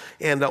all.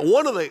 And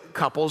one of the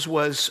couples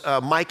was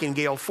Mike and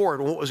Gail Ford.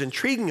 And what was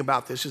intriguing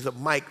about this is that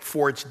Mike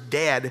Ford's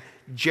dad,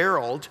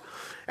 Gerald,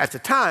 at the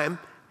time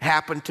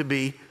happened to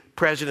be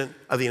President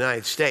of the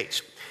United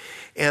States.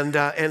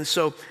 And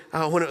so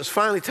when it was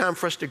finally time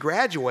for us to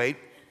graduate,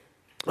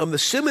 the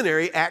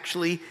seminary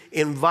actually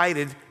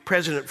invited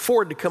President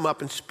Ford to come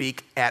up and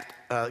speak at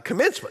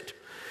commencement.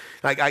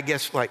 I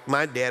guess like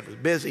my dad was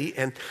busy,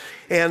 and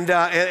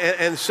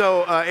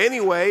so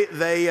anyway,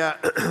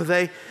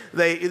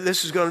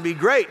 this is going to be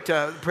great.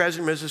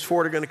 President and Mrs.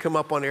 Ford are going to come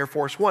up on Air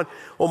Force One.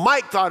 Well,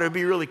 Mike thought it would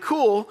be really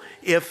cool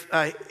if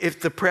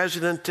the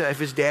president, if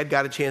his dad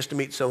got a chance to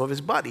meet some of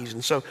his buddies,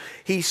 and so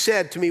he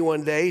said to me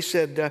one day, he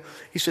said,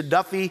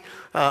 Duffy,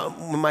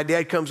 when my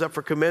dad comes up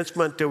for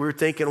commencement, we were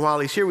thinking while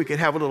he's here we could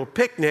have a little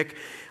picnic.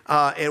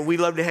 And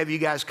we'd love to have you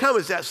guys come.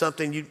 Is that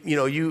something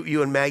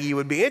you and Maggie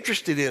would be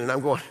interested in? And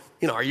I'm going,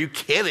 are you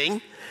kidding?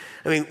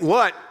 I mean,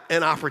 what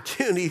an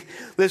opportunity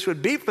this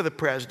would be for the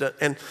president.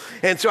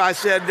 And so I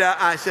said,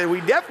 we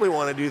definitely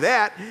want to do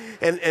that.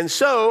 And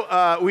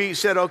so we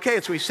said, okay.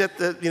 And so we set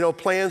the,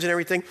 plans and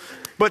everything.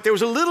 But there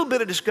was a little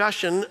bit of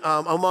discussion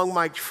among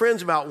my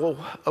friends about, well,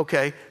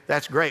 okay,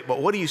 that's great. But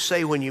what do you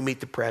say when you meet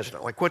the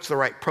president? Like, what's the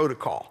right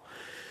protocol?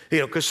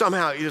 Because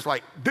somehow you're just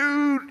like,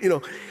 dude,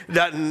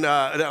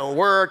 doesn't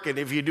work. And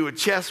if you do a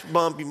chest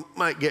bump, you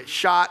might get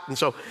shot. And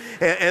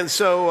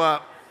so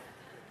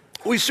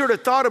we sort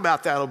of thought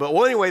about that a little bit.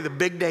 Well, anyway, the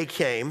big day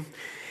came.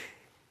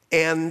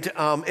 And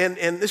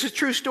this is a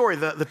true story.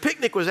 The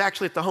picnic was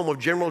actually at the home of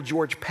General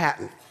George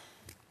Patton.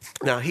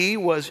 Now, he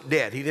was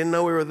dead. He didn't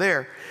know we were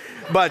there.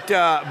 But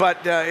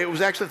it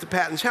was actually at the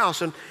Patton's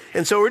house.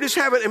 And so we're just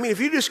having,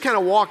 if you just kind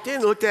of walked in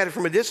and looked at it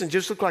from a distance, it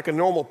just looked like a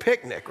normal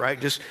picnic, right?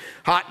 Just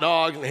hot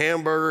dogs and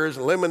hamburgers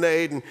and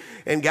lemonade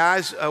and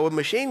guys with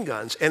machine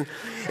guns. And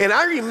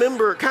I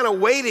remember kind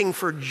of waiting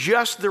for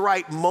just the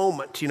right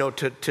moment,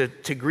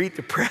 to greet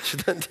the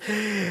president.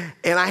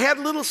 And I had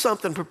a little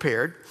something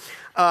prepared.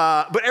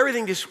 But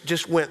everything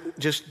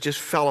just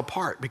fell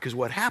apart because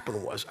what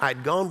happened was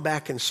I'd gone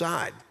back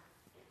inside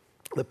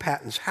the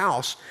Patton's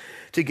house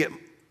to get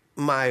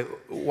my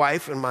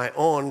wife and my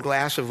own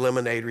glass of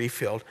lemonade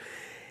refilled.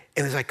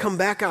 And as I come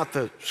back out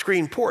the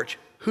screen porch,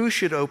 who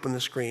should open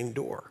the screen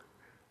door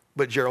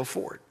but Gerald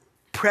Ford,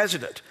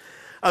 President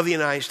of the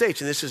United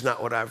States. And this is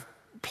not what I've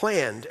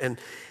planned. And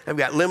I've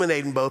got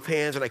lemonade in both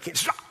hands, and I can't,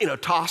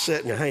 toss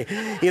it. And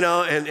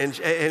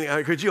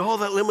could you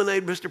hold that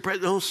lemonade, Mr.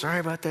 President? Oh, sorry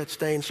about that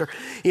stain, sir.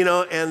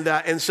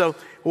 And so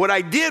what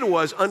I did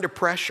was, under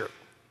pressure,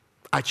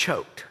 I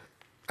choked.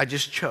 I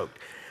just choked.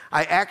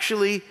 I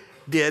actually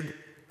did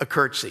a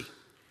curtsy.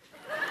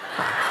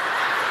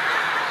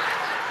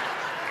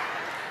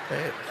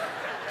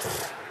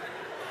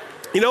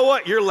 You know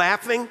what? You're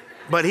laughing,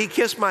 but he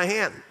kissed my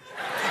hand.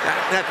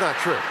 That's not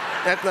true.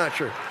 That's not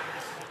true.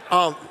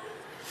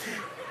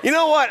 You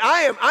know what?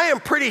 I am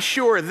pretty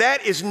sure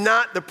that is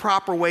not the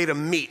proper way to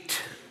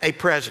meet a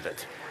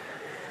president.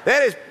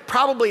 That is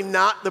probably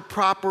not the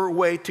proper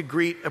way to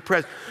greet a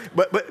president.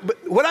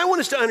 But what I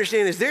want us to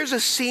understand is there's a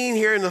scene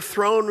here in the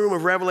throne room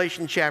of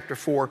Revelation chapter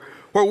 4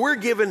 where we're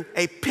given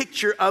a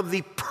picture of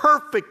the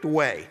perfect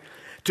way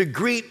to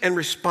greet and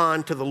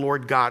respond to the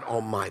Lord God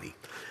Almighty.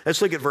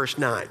 Let's look at verse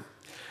 9.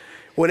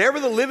 Whenever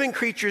the living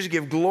creatures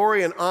give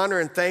glory and honor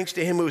and thanks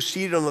to him who is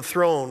seated on the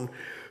throne,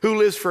 who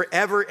lives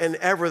forever and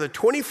ever, the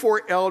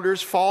 24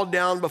 elders fall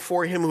down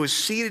before him who is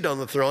seated on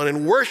the throne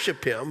and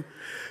worship him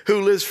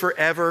who lives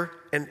forever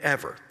and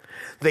ever.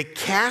 They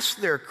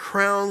cast their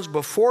crowns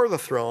before the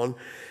throne,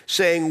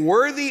 saying,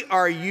 "Worthy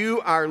are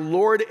you, our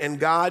Lord and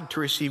God,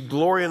 to receive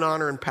glory and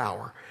honor and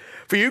power.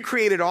 For you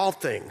created all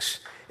things,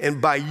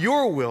 and by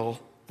your will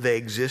they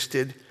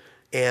existed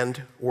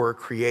and were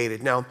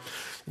created." Now,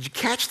 did you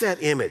catch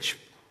that image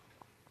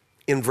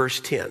in verse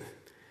 10?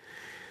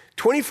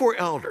 24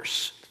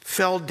 elders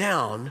fell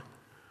down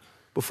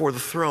before the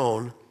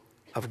throne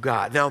of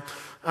God. Now,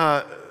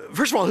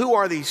 first of all, who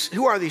are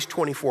these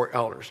 24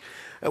 elders?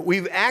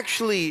 We've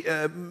actually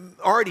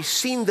already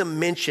seen them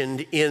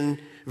mentioned in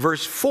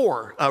verse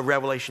 4 of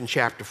Revelation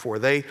chapter 4.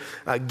 They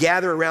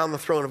gather around the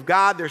throne of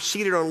God. They're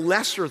seated on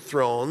lesser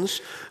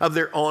thrones of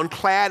their own,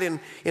 clad in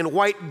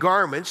white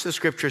garments, the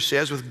scripture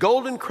says, with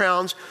golden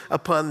crowns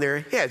upon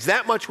their heads.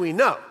 That much we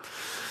know.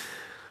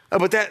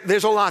 But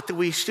there's a lot that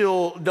we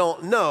still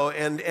don't know.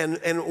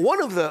 And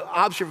one of the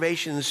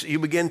observations you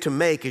begin to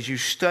make as you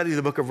study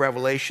the book of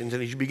Revelations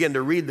and as you begin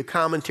to read the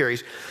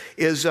commentaries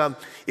is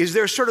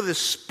there's sort of this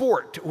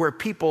sport where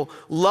people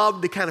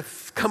love to kind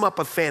of come up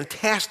with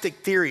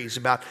fantastic theories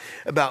about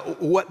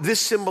what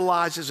this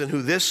symbolizes and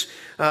who this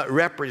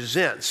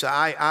represents.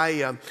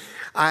 I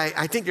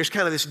think there's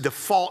kind of this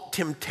default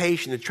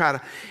temptation to try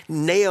to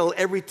nail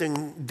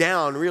everything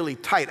down really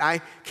tight.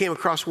 I came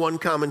across one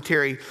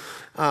commentary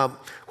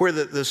where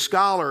the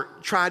scholar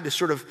tried to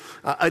sort of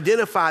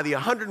identify the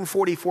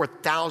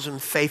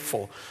 144,000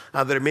 faithful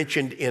that are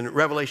mentioned in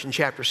Revelation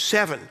chapter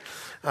 7,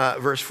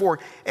 verse 4,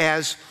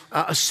 as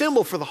a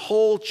symbol for the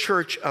whole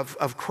church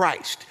of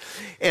Christ.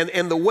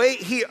 And the way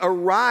he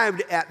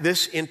arrived at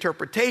this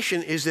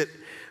interpretation is that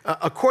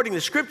according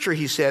to Scripture,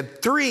 he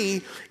said,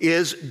 3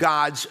 is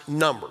God's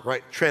number,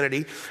 right?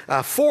 Trinity.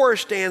 4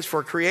 stands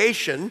for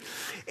creation.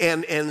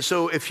 And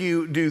so if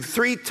you do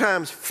 3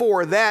 times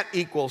 4, that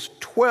equals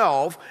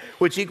 12,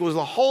 which equals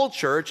the whole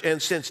church.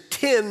 And since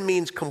 10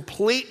 means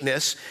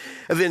completeness,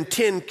 then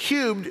 10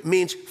 cubed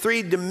means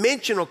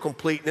 3-dimensional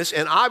completeness.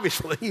 And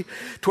obviously,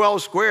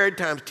 12 squared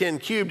times 10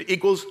 cubed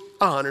equals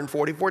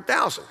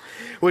 144,000,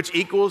 which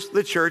equals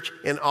the church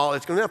in all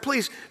its. Now,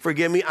 please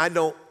forgive me. I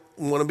don't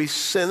want to be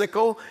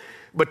cynical,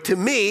 but to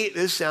me,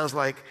 this sounds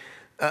like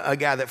a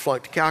guy that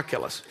flunked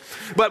calculus.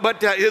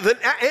 But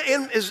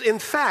in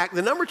fact,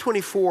 the number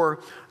 24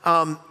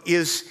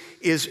 is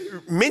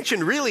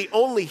mentioned really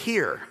only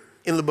here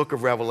in the book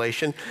of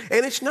Revelation,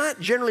 and it's not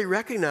generally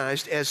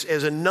recognized as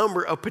a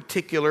number of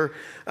particular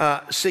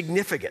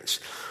significance.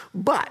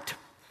 But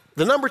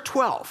the number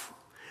 12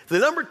 is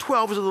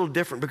a little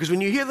different, because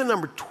when you hear the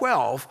number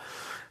 12,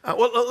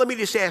 well, let me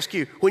just ask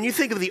you, when you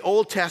think of the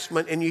Old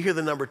Testament and you hear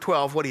the number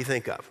 12, what do you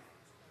think of?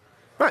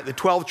 Right, the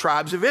 12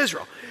 tribes of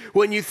Israel.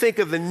 When you think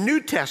of the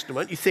New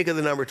Testament, you think of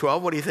the number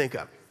 12, what do you think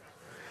of?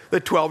 The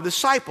 12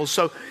 disciples.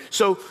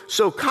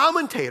 So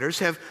commentators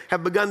have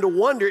begun to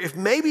wonder if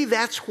maybe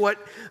that's what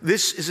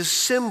this is a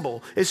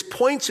symbol. This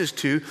points us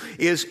to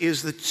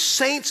is the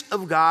saints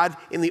of God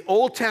in the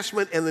Old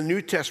Testament and the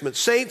New Testament.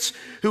 Saints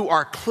who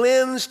are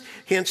cleansed,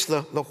 hence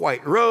the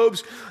white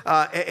robes,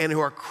 and who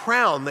are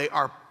crowned. They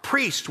are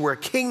priests. We're a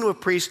kingdom of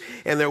priests,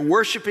 and they're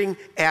worshiping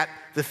at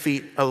the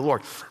feet of the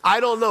Lord.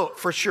 I don't know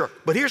for sure,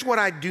 but here's what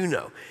I do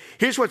know.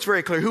 Here's what's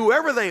very clear.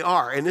 Whoever they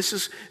are, and this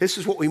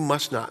is what we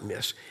must not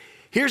miss.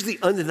 Here's the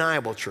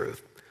undeniable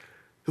truth.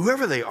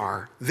 Whoever they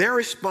are, their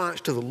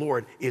response to the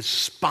Lord is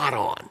spot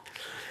on.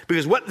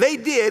 Because what they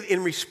did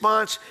in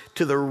response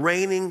to the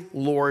reigning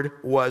Lord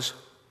was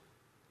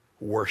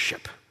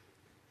worship.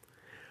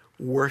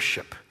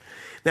 Worship.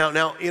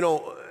 Now, you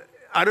know,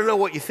 I don't know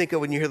what you think of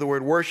when you hear the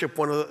word worship.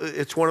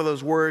 It's one of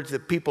those words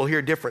that people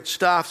hear different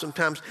stuff.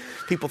 Sometimes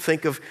people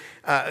think of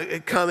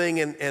coming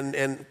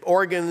and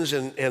organs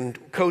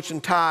and coats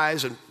and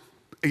ties. And,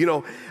 you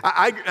know,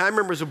 I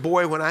remember as a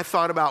boy when I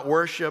thought about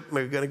worship,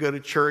 we were going to go to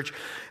church,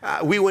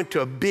 we went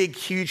to a big,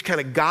 huge kind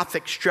of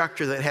Gothic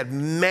structure that had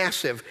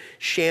massive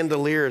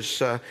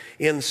chandeliers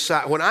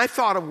inside. When I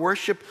thought of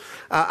worship,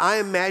 I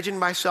imagined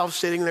myself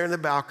sitting there in the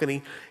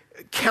balcony,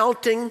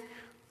 counting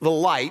the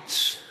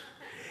lights,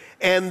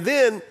 and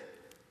then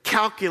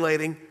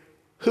calculating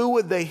who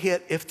would they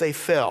hit if they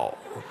fell.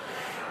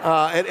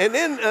 And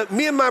then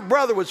me and my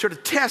brother would sort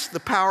of test the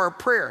power of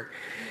prayer.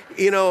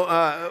 You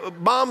know,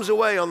 bombs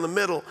away on the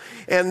middle.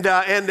 And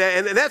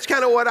that's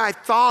kind of what I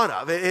thought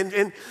of.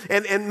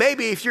 And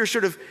maybe if you're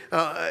sort of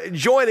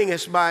joining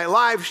us by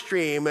live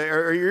stream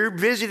or you're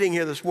visiting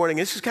here this morning,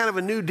 this is kind of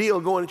a new deal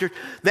going to church.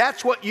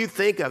 That's what you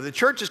think of. The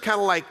church is kind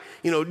of like,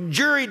 you know,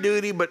 jury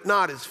duty, but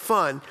not as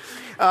fun.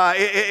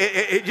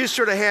 It just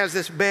sort of has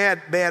this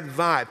bad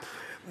vibe.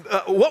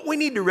 What we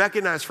need to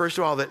recognize, first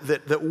of all,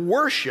 that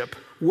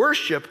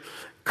worship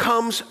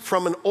comes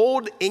from an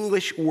Old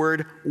English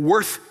word,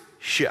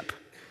 worthship.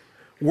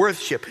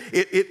 Worthship.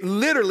 It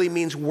literally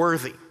means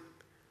worthy.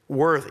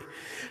 Worthy.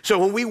 So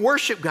when we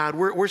worship God,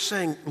 we're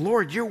saying,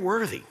 Lord, you're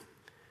worthy.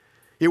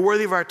 You're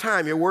worthy of our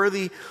time. You're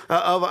worthy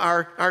of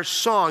our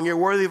song. You're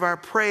worthy of our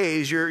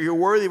praise. You're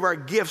worthy of our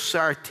gifts,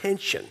 our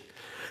attention.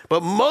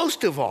 But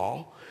most of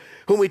all,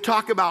 when we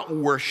talk about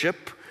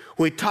worship,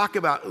 when we talk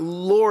about,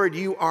 Lord,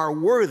 you are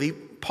worthy,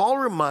 Paul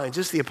reminds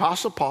us, the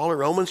Apostle Paul in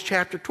Romans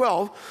chapter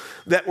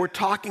 12, that we're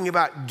talking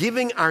about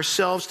giving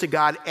ourselves to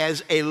God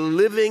as a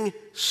living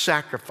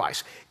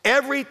sacrifice.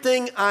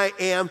 Everything I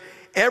am,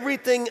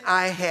 everything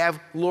I have,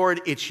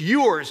 Lord, it's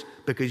yours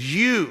because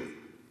you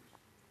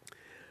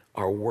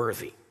are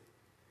worthy.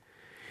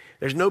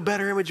 There's no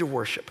better image of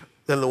worship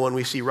than the one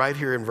we see right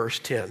here in verse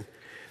 10.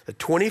 The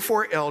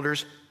 24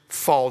 elders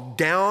fall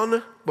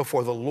down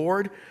before the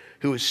Lord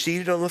who is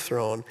seated on the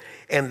throne,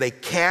 and they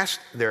cast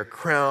their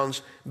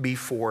crowns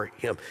before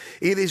him.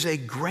 It is a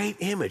great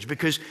image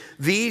because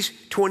these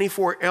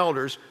 24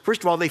 elders,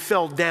 first of all, they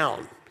fell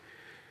down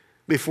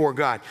before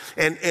God.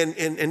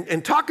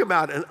 And talk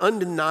about an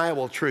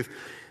undeniable truth.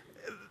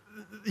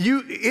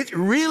 It's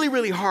really,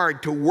 really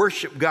hard to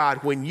worship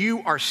God when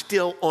you are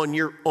still on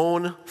your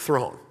own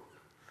throne.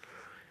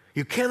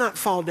 You cannot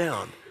fall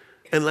down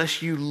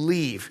unless you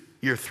leave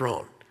your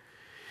throne.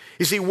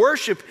 You see,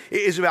 worship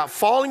is about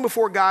falling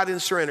before God in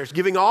surrender,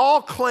 giving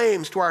all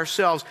claims to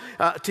ourselves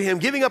to him,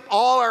 giving up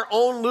all our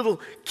own little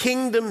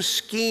kingdom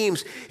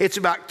schemes. It's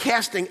about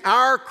casting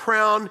our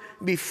crown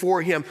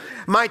before him.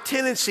 My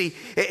tendency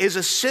as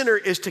a sinner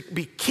is to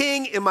be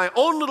king in my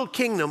own little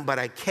kingdom, but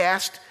I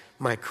cast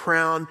my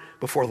crown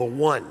before the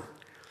one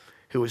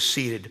who is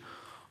seated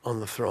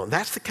on the throne.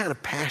 That's the kind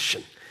of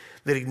passion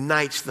that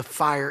ignites the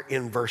fire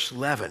in verse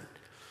 11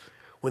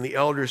 when the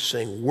elders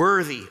sing,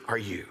 "Worthy are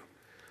you,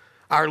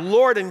 our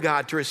Lord and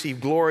God, to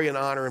receive glory and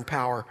honor and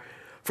power,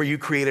 for you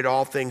created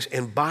all things,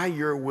 and by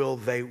your will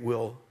they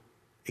will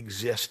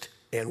exist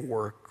and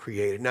were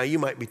created." Now you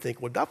might be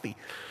thinking, well, Duffy,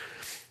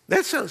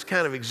 that sounds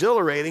kind of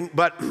exhilarating,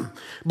 but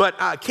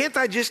can't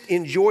I just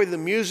enjoy the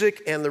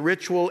music and the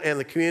ritual and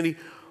the community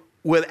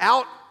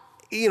without,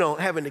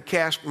 having to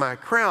cast my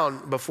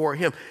crown before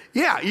him?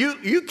 Yeah,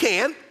 you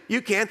can.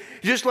 You can.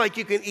 Just like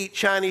you can eat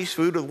Chinese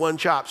food with one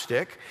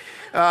chopstick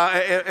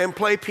and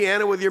play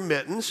piano with your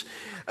mittens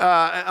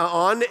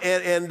on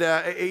and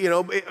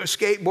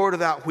skateboard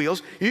without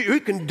wheels. You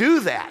can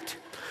do that.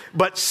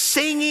 But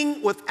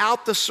singing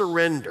without the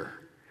surrender,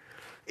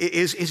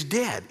 is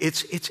dead.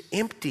 It's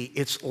empty.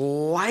 It's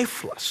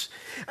lifeless.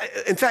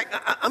 In fact,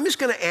 I'm just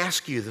going to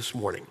ask you this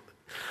morning,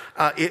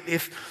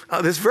 if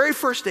this very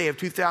first day of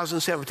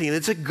 2017,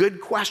 it's a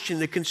good question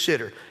to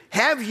consider.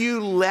 Have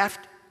you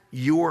left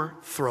your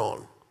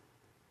throne?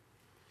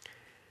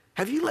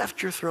 Have you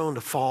left your throne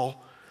to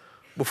fall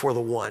before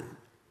the one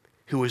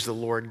who is the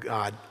Lord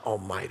God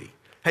Almighty?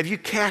 Have you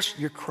cast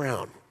your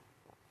crown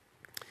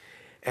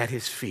at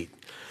his feet?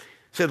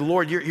 Said,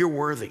 Lord, you're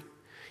worthy.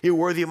 You're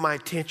worthy of my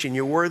attention.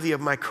 You're worthy of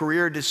my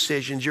career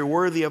decisions. You're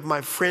worthy of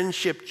my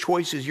friendship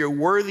choices. You're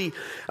worthy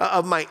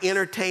of my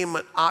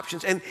entertainment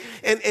options. And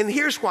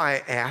here's why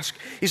I ask.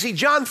 You see,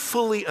 John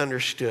fully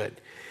understood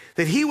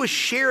that he was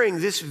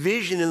sharing this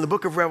vision in the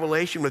book of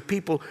Revelation with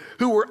people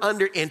who were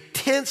under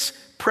intense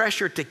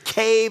pressure to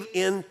cave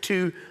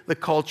into the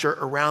culture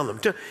around them,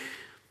 to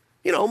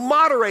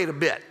moderate a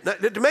bit,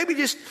 to maybe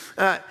just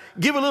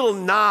give a little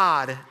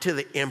nod to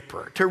the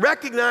emperor, to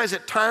recognize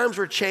that times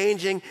were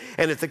changing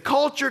and that the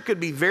culture could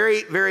be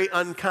very, very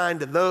unkind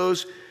to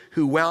those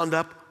who wound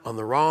up on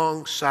the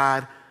wrong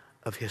side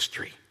of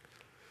history.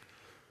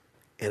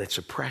 And it's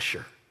a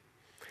pressure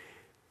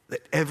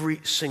that every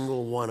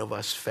single one of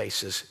us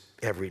faces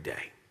every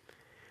day.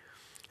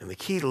 And the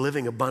key to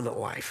living abundant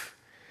life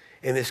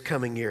in this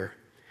coming year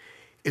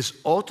is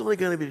ultimately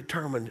going to be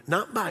determined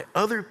not by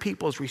other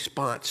people's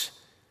response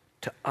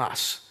to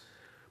us,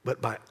 but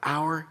by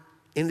our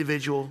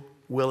individual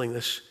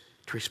willingness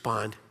to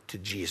respond to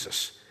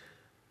Jesus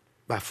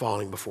by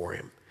falling before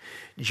him.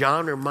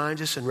 John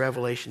reminds us in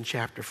Revelation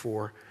chapter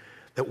 4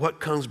 that what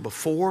comes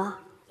before,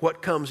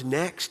 what comes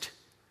next,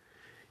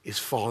 is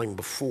falling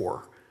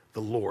before the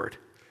Lord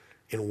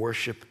in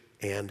worship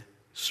and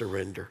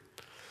surrender.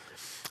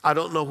 I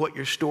don't know what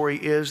your story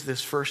is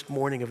this first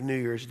morning of New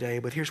Year's Day,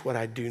 but here's what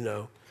I do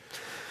know.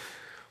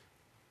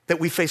 That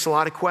we face a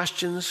lot of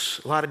questions,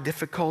 a lot of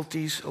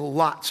difficulties,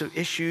 lots of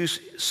issues,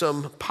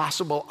 some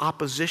possible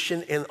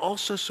opposition, and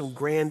also some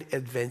grand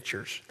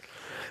adventures.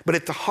 But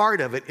at the heart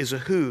of it is a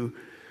who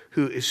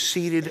is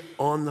seated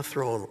on the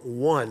throne,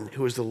 one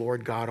who is the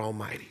Lord God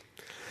Almighty.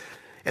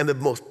 And the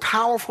most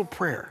powerful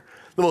prayer,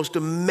 the most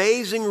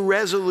amazing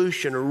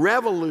revolution,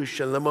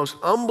 the most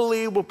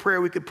unbelievable prayer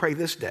we could pray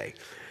this day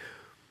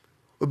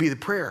would be the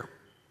prayer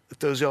that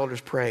those elders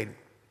prayed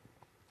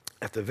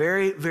at the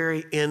very,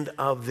 very end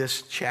of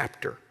this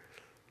chapter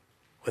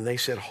when they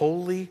said,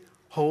 holy,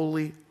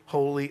 holy,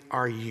 holy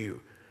are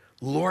you,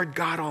 Lord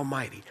God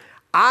Almighty.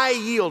 I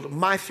yield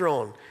my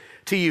throne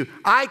to you.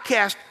 I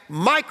cast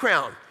my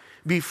crown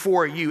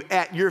before you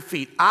at your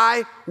feet.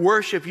 I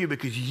worship you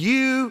because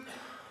you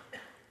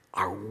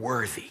are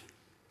worthy,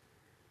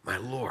 my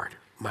Lord,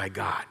 my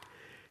God,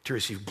 to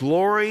receive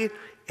glory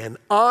and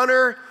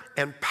honor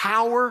and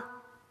power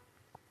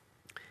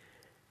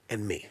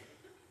and me.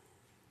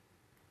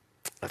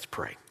 Let's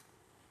pray.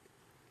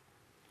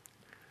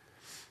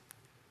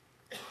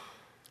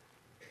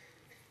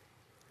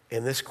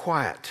 In this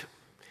quiet,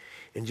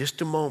 in just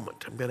a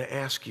moment, I'm going to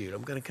ask you,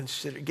 I'm going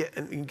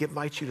to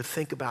invite you to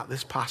think about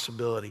this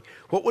possibility.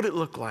 What would it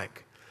look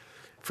like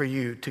for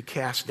you to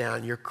cast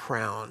down your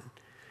crown,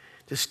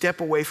 to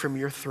step away from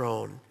your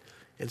throne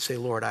and say,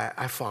 Lord,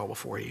 I fall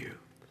before you.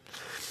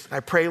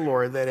 I pray,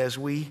 Lord, that as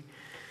we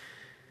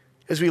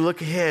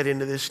look ahead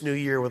into this new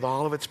year with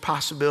all of its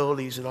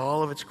possibilities and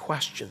all of its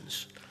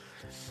questions,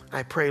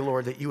 I pray,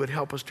 Lord, that you would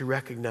help us to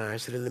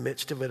recognize that in the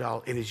midst of it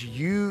all, it is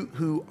you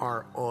who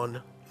are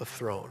on the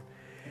throne.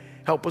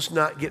 Help us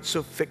not get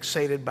so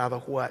fixated by the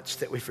whats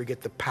that we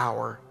forget the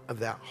power of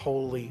that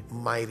holy,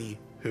 mighty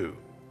who.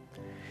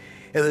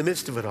 In the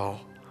midst of it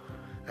all,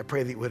 I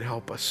pray that you would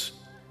help us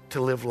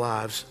to live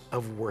lives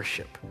of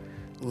worship,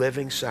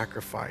 living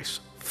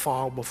sacrifice,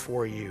 fall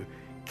before you,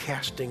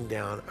 casting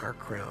down our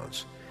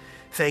crowns.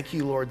 Thank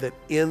you, Lord, that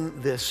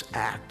in this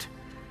act,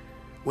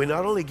 we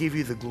not only give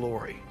you the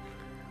glory,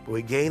 but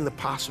we gain the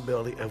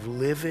possibility of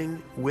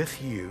living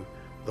with you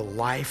the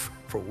life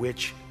for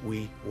which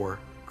we were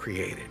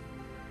created,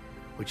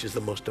 which is the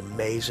most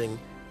amazing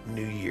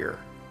new year,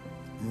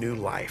 new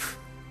life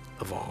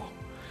of all.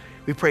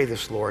 We pray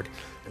this, Lord,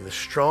 in the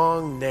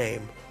strong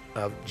name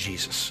of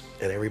Jesus.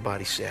 And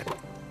everybody said,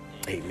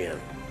 amen.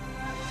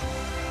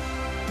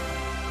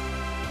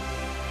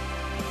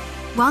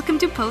 Welcome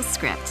to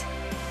Postscript.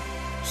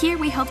 Here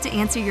we hope to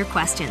answer your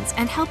questions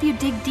and help you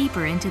dig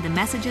deeper into the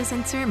messages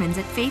and sermons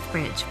at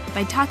FaithBridge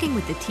by talking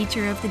with the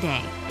teacher of the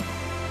day.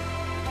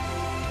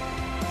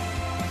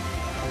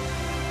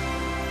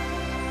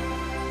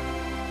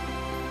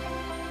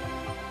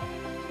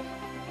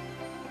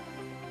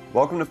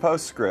 Welcome to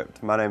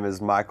Postscript. My name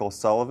is Michael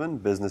Sullivan,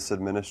 Business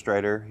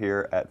Administrator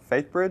here at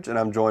FaithBridge, and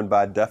I'm joined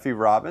by Duffy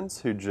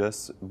Robbins, who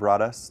just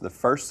brought us the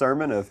first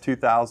sermon of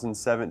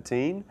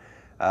 2017,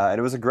 and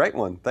it was a great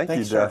one. Thank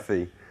you, sir.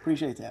 Duffy.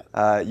 Appreciate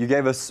that. You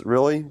gave us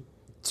really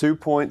 2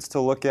 points to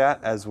look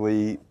at as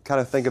we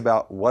kind of think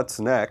about what's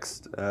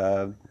next,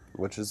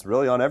 which is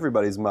really on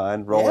everybody's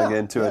mind, rolling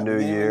into a new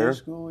year. New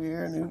school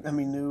year,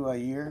 new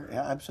year.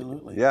 Yeah,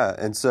 absolutely. Yeah,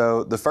 and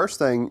so the first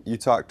thing you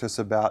talked to us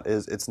about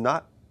is it's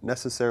not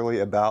necessarily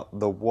about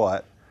the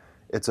what,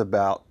 it's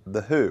about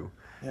the who.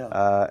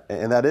 Yeah.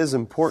 And that is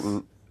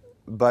important,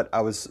 but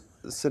I was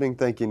sitting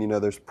thinking,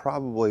 there's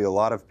probably a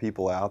lot of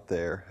people out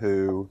there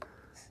who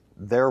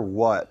their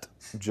what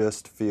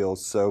just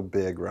feels so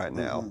big right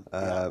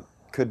now.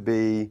 Could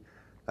be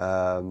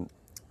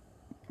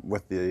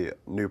with the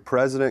new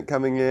president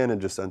coming in and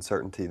just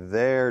uncertainty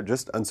there,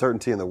 just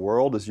uncertainty in the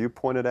world, as you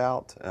pointed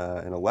out,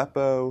 in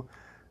Aleppo.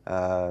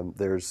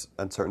 There's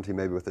uncertainty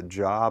maybe with a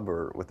job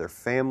or with their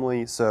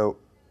family. So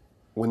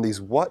when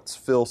these whats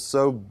feel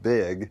so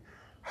big,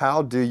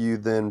 how do you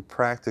then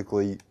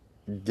practically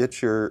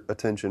get your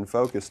attention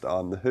focused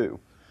on the who?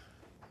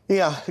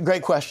 Yeah,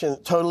 great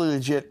question. Totally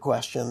legit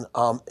question.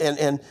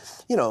 And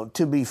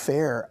to be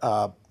fair,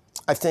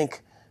 I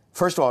think,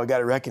 first of all, we got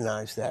to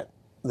recognize that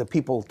the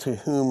people to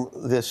whom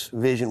this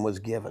vision was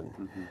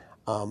given,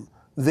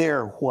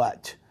 their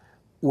what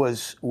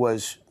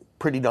was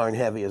pretty darn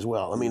heavy as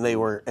well. I mean, they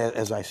were,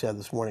 as I said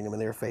this morning,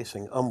 they were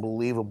facing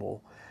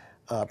unbelievable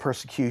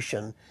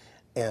persecution,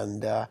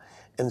 and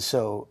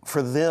so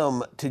for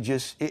them to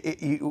just,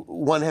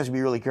 one has to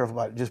be really careful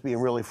about it, just being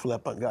really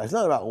flippant. Guys, it's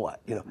not about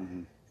what,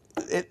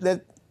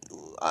 that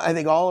I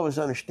think all of us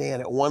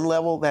understand at one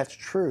level that's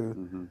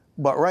true,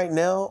 but right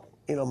now,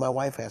 my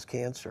wife has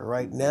cancer.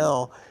 Right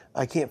now,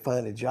 I can't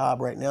find a job.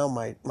 Right now,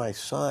 my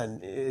son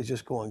is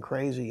just going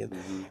crazy, and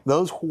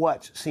those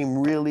whats seem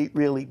really,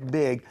 really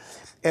big.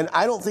 And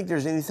I don't think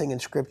there's anything in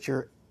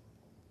Scripture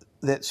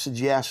that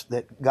suggests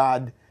that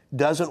God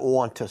doesn't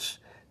want us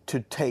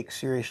to take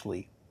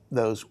seriously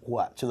those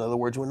whats. In other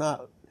words, we're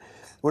not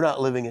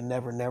living in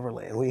Never Never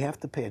Land. We have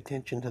to pay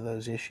attention to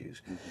those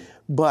issues.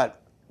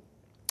 But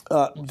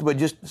part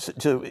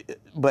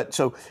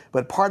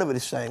of it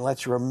is saying,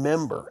 let's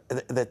remember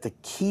that the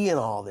key in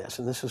all this,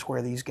 and this is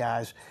where these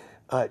guys,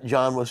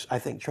 John was, I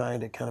think,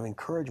 trying to kind of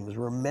encourage them, is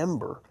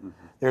remember,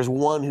 there's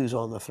one who's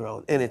on the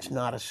throne, and it's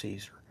not a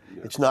Caesar.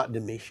 It's not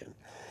Domitian.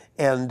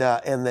 And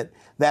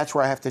that's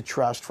where I have to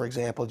trust, for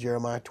example,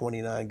 Jeremiah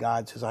 29,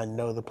 God says, I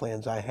know the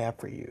plans I have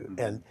for you,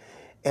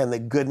 and the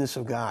goodness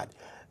of God.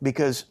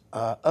 Because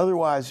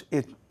otherwise,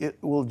 it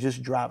will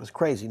just drive us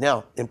crazy.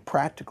 Now, in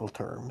practical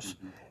terms,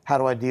 how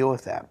do I deal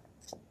with that?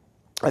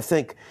 I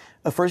think,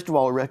 first of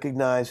all,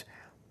 recognize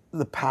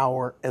the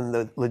power and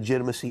the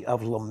legitimacy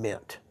of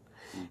lament.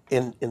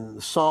 In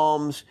the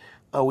Psalms,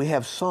 we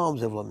have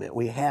Psalms of lament.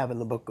 We have in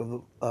the book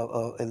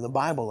in the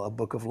Bible a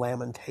book of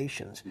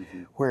Lamentations,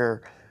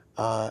 where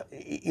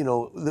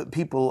the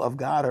people of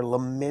God are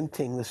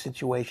lamenting the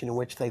situation in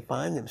which they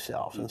find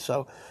themselves, and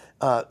so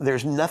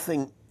there's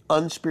nothing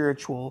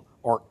unspiritual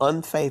or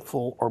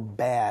unfaithful or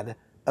bad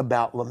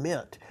about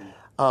lament.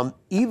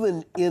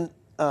 Even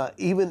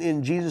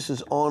in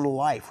Jesus' own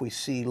life, we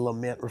see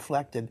lament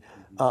reflected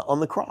on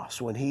the cross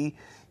when he,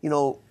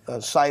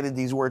 cited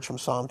these words from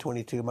Psalm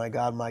 22, my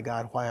God,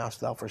 why hast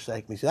thou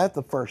forsaken me? So that's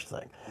the first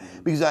thing.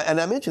 Because I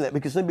mention that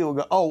because some people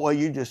go, oh, well,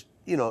 you're just,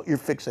 you're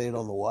fixated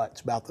on the what,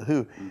 it's about the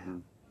who.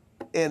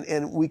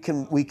 And we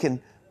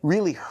can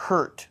really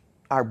hurt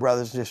our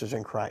brothers and sisters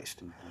in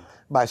Christ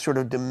by sort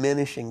of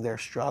diminishing their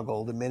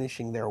struggle,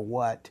 diminishing their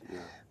what,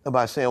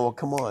 by saying, well,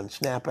 come on,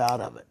 snap out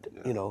of it,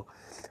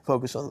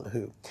 focus on the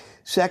who.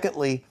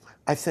 Secondly,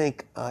 I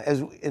think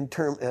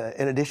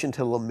in addition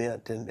to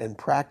lament and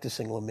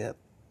practicing lament,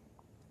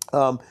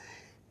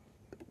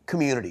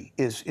 community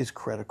is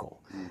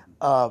critical.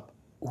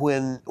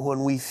 When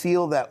we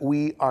feel that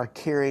we are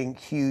carrying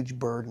huge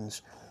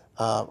burdens,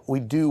 we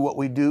do what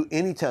we do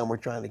anytime we're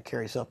trying to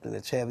carry something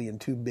that's heavy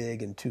and too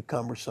big and too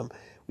cumbersome.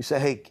 We say,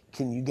 hey,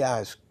 can you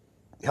guys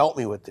help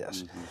me with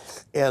this?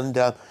 And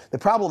the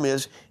problem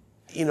is,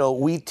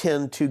 we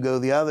tend to go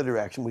the other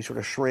direction. We sort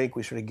of shrink.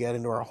 We sort of get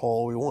into our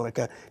hole. We want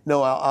to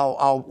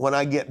I'll when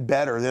I get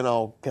better, then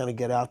I'll kind of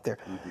get out there.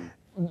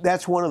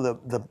 That's one of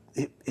the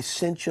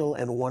essential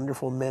and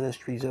wonderful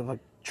ministries of a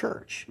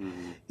church,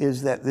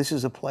 is that this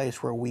is a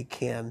place where we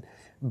can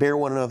bear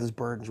one another's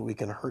burdens, we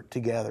can hurt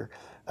together.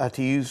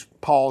 To use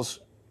Paul's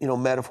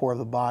metaphor of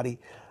the body,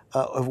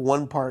 if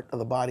one part of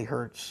the body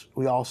hurts,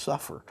 we all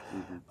suffer.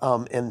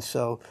 And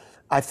so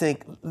I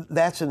think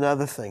that's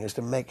another thing, is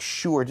to make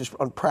sure, just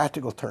on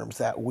practical terms,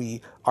 that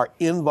we are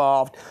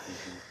involved.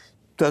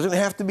 Doesn't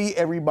have to be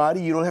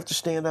everybody. You don't have to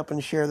stand up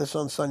and share this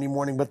on Sunday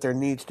morning, but there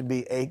needs to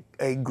be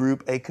a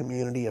group, a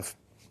community of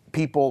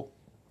people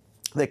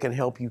that can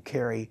help you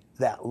carry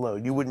that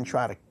load. You wouldn't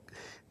try to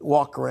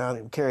walk around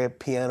and carry a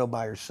piano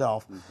by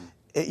yourself.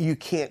 You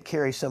can't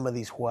carry some of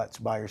these whats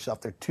by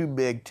yourself. They're too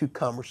big, too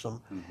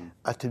cumbersome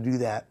to do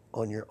that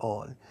on your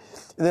own.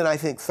 And then I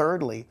think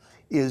thirdly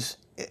is,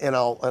 and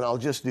I'll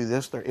just do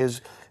this,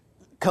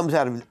 comes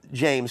out of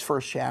James'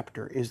 first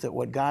chapter, is that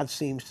what God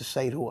seems to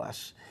say to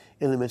us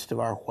in the midst of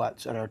our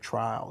whats and our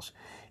trials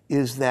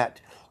is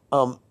that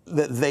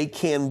that they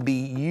can be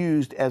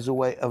used as a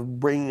way of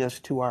bringing us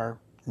to our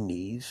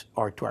knees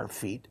or to our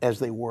feet, as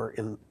they were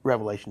in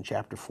Revelation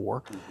chapter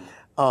 4.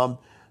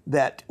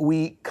 That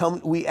we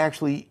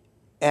actually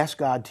ask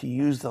God to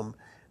use them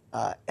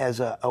as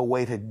a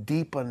way to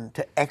deepen,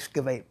 to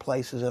excavate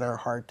places in our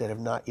heart that have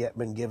not yet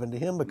been given to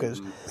Him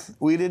because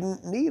we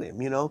didn't need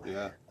Him, you know.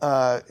 Yeah.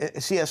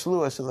 C.S.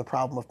 Lewis in The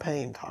Problem of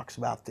Pain talks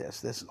about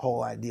this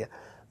whole idea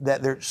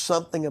that there's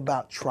something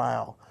about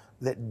trial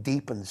that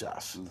deepens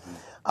us.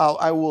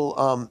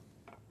 I'll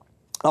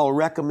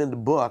recommend a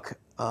book,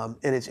 and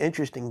it's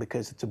interesting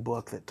because it's a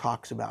book that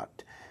talks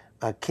about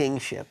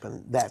kingship,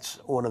 and that's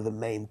one of the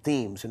main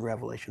themes in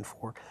Revelation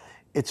 4.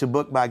 It's a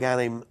book by a guy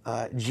named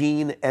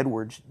Gene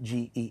Edwards,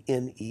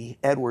 Gene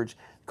Edwards,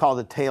 called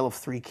The Tale of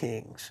Three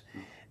Kings.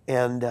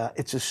 And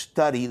it's a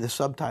study, the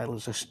subtitle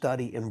is A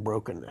Study in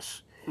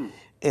Brokenness.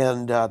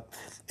 And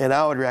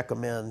I would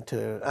recommend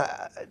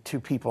to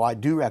people, I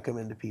do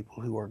recommend to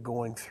people who are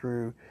going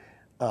through,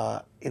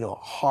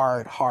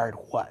 hard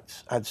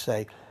what's, I'd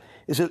say.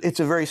 It's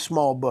a very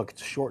small book.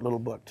 It's a short little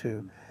book,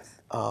 too.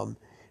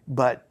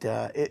 But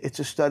it's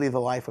a study of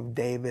the life of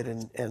David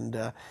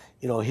and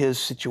his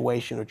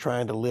situation of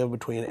trying to live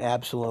between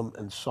Absalom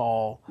and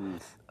Saul.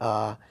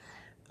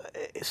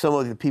 Some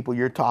of the people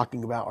you're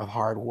talking about with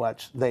hard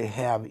what's, they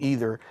have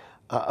either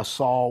a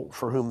Saul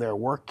for whom they're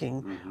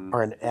working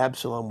or an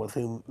Absalom with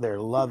whom they're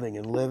loving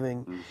and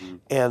living.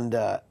 And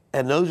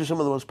those are some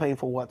of the most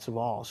painful what's of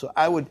all. So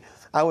I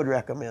would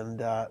recommend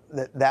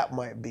that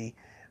might be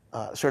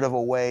sort of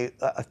a way,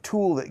 a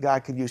tool that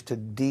God could use to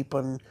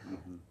deepen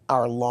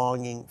our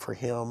longing for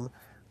Him,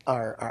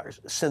 our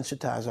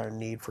sensitize our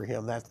need for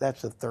Him.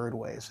 That's the third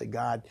way. Say,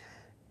 God,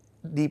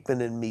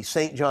 deepen in me.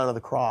 St. John of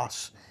the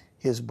Cross,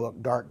 his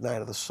book, Dark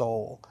Night of the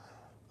Soul,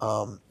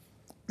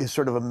 is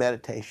sort of a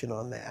meditation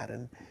on that.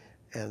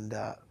 And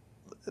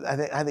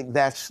I think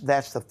that's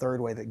the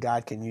third way that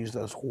God can use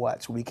those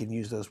what's. We can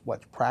use those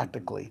what's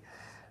practically.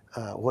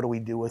 What do we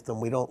do with them?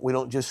 We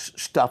don't just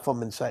stuff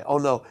them and say, oh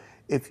no,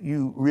 if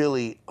you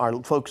really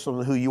are focused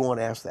on who you want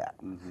to ask that.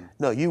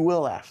 No, you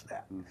will ask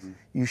that.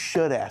 You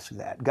should ask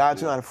that.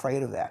 God's not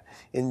afraid of that.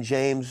 In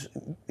James,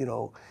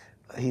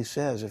 he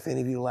says, if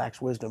any of you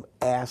lacks wisdom,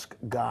 ask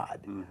God,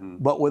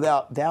 but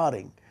without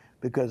doubting,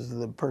 because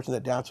the person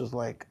that doubts is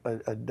like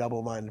a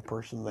double-minded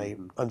person, they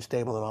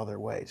unstable in all their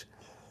ways.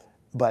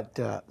 But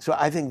so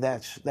I think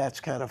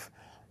that's kind of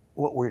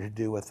what we're to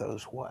do with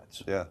those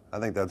what's. Yeah, I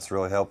think that's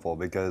really helpful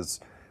because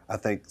I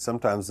think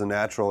sometimes the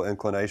natural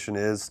inclination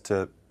is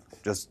to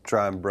just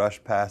try and brush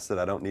past it.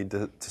 I don't need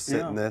to sit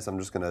in this. I'm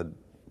just going to,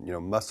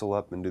 muscle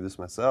up and do this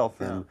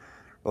myself. And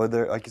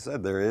really, like you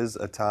said, there is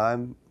a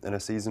time and a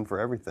season for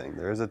everything.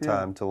 There is a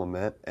time to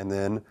lament, and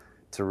then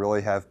to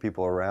really have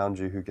people around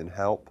you who can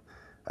help.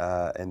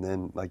 And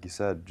then, like you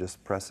said,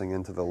 just pressing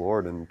into the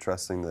Lord and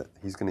trusting that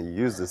He's going to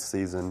use this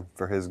season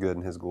for His good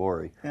and His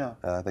glory. Yeah.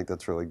 I think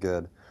that's really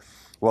good.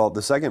 Well,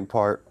 the second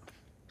part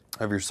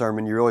of your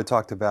sermon, you really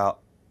talked about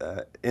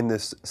in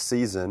this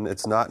season,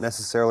 it's not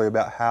necessarily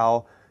about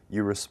how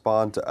you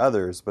respond to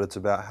others, but it's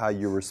about how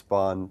you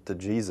respond to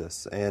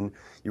Jesus. And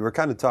you were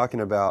kind of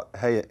talking about,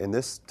 hey, in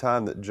this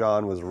time that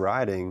John was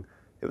writing,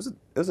 it was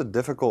a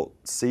difficult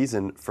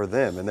season for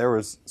them, and there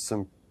was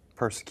some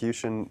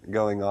persecution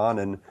going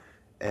on,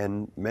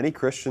 and many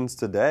Christians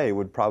today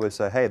would probably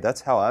say, hey,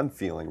 that's how I'm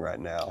feeling right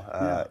now.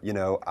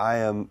 I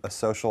am a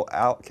social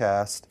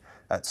outcast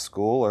at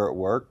school or at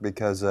work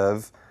because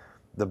of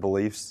the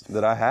beliefs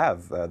that I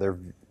have. They're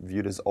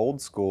viewed as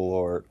old school,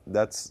 or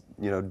that's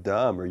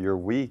dumb, or you're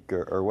weak,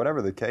 or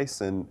whatever the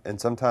case. And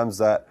sometimes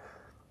that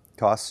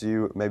costs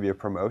you maybe a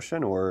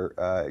promotion, or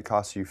it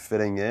costs you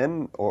fitting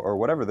in, or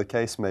whatever the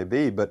case may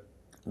be. But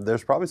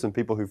there's probably some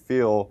people who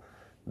feel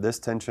this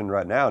tension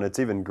right now, and it's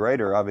even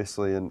greater,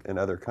 obviously, in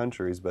other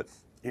countries, but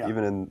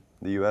even in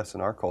the U.S.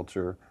 and our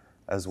culture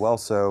as well.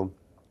 So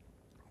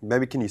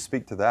maybe can you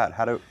speak to that?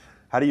 How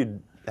do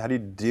you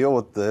deal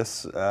with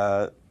this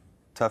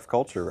tough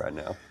culture right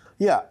now?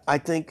 Yeah, I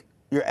think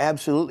you're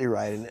absolutely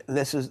right, and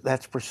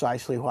that's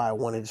precisely why I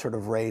wanted to sort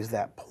of raise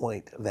that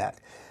point. That,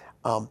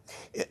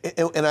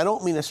 and I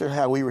don't mean necessarily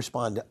how we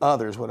respond to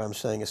others. What I'm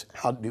saying is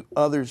how do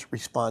others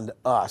respond to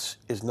us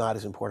is not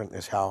as important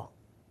as how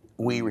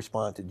we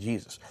respond to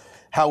Jesus.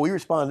 How we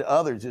respond to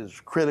others is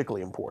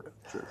critically important.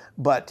 Sure.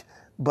 But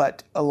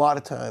a lot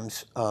of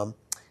times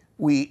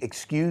we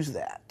excuse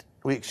that.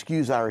 We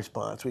excuse our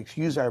response. We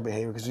excuse our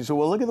behavior because we say,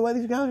 "Well, look at the way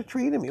these guys are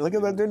treating me. Look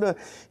at what they're doing."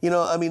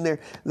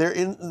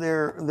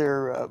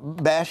 They're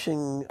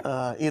bashing,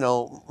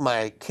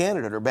 my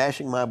candidate or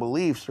bashing my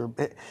beliefs,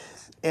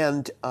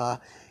 and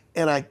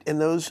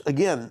those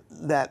again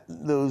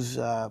those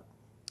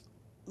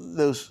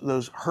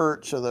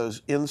hurts or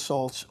those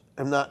insults.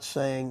 I'm not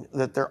saying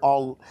that they're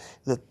all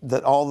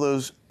that all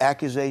those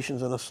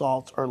accusations and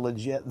assaults are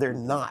legit. They're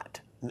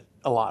not.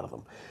 A lot of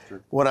them.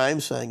 Sure. What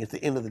I'm saying, at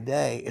the end of the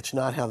day, it's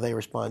not how they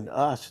respond to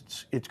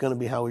us. It's going to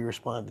be how we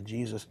respond to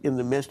Jesus in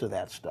the midst of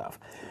that stuff.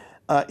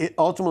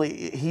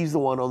 Ultimately, He's the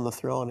one on the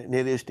throne, and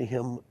it is to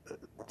Him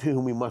to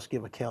whom we must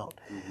give account.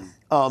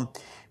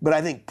 But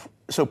I think,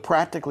 so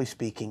practically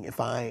speaking,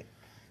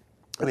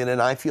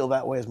 and I feel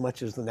that way as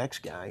much as the next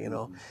guy,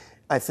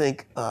 I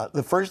think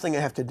the first thing I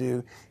have to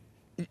do,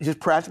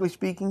 just practically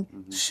speaking,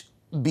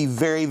 be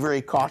very,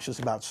 very cautious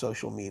about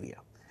social media.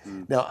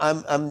 Now,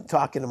 I'm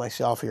talking to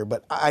myself here,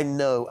 but I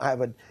know I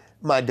have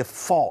my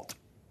default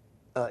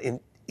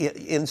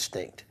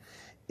instinct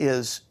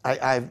is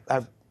I've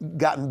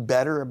gotten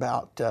better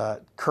about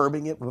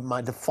curbing it, but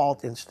my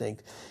default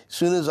instinct, as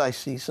soon as I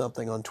see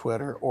something on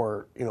Twitter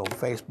or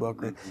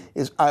Facebook,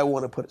 is I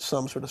want to put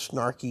some sort of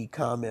snarky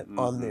comment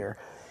on there,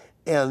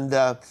 and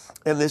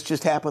this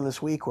just happened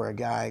this week where a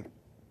guy,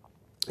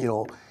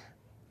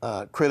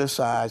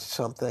 criticized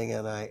something,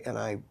 and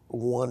I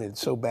wanted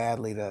so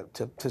badly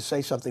to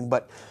say something,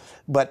 but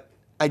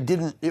I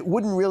didn't. It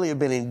wouldn't really have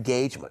been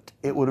engagement.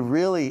 It would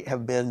really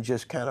have been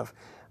just kind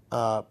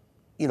of,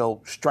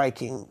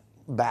 striking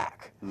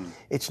back.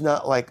 It's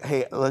not like,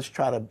 hey, let's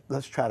try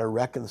to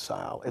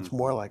reconcile. It's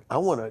more like I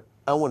want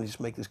to just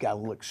make this guy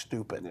look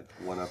stupid.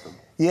 Yeah, one up him.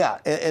 Yeah,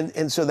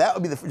 and so that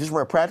would be just from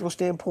a practical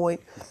standpoint.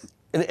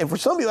 And for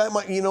some people, that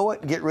might,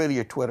 get rid of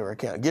your Twitter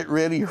account. Get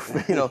rid of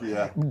your,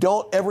 Yeah.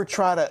 Don't ever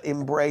try to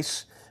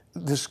embrace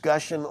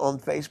discussion on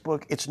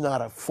Facebook. It's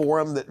not a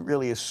forum that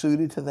really is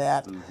suited to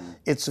that.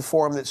 It's a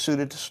forum that's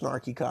suited to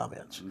snarky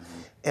comments.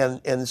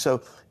 And this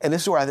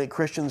is where I think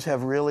Christians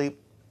have really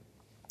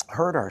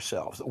hurt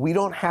ourselves. We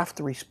don't have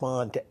to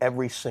respond to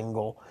every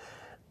single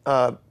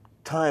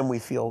time we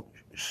feel,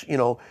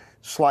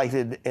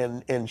 slighted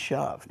and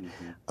shoved.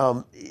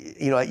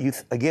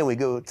 Again, we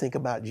go think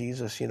about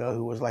Jesus,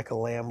 who was like a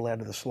lamb led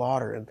to the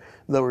slaughter, and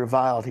though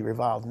reviled, he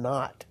reviled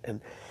not.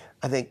 And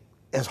I think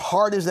as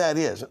hard as that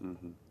is,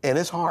 and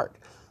it's hard,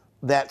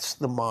 that's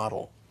the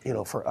model,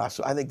 for us.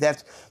 So I think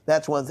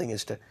that's one thing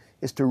is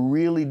to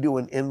really do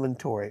an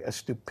inventory, a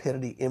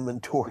stupidity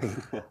inventory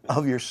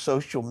of your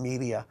social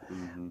media,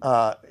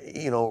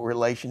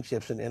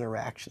 relationships and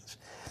interactions.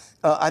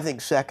 I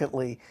think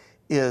secondly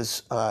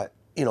is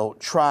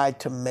try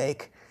to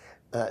make,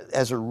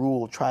 as a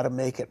rule, try to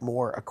make it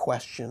more a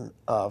question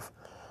of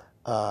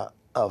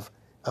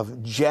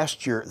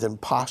gesture than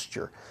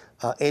posture.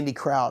 Andy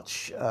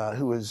Crouch,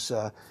 who is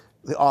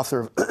the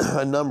author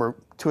of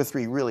 2 or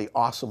 3 really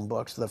awesome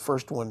books. The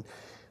first one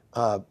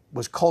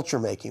was Culture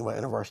Making by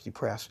InterVarsity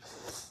Press.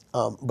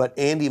 But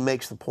Andy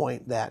makes the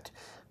point that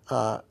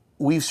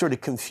we've sort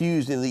of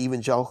confused in the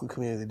evangelical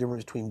community the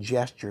difference between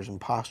gestures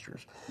and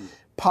postures.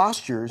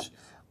 Postures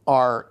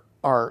are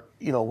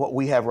what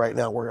we have right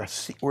now. We're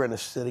in a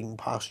sitting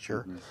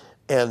posture,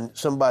 and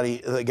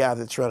the guy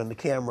that's running the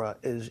camera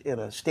is in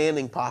a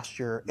standing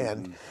posture.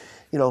 And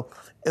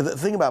the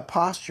thing about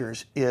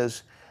postures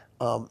is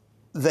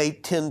they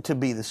tend to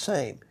be the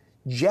same.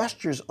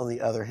 Gestures, on the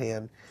other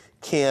hand,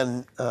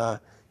 can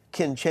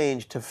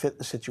change to fit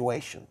the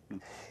situation.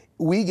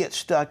 We get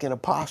stuck in a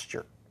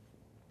posture,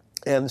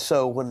 and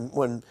so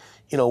when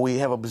we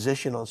have a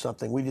position on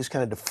something, we just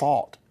kind of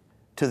default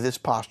to this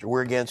posture.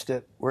 We're against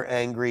it, we're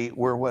angry,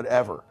 we're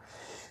whatever.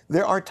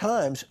 There are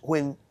times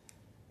when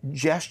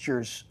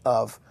gestures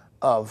of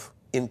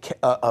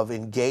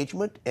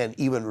engagement and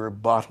even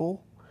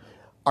rebuttal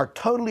are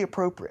totally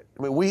appropriate.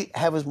 I mean, we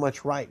have as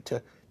much right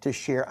to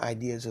share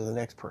ideas as the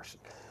next person.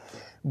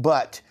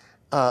 But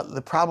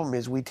the problem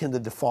is we tend to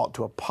default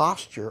to a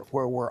posture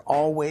where we're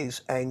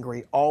always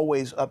angry,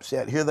 always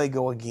upset. Here they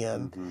go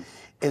again.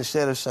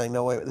 Instead of saying,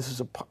 no, wait,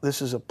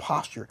 this is a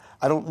posture.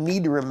 I don't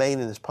need to remain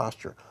in this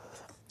posture.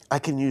 I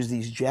can use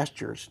these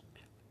gestures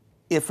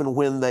if and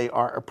when they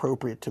are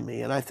appropriate to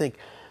me. And I think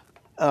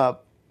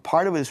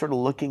part of it is sort of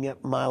looking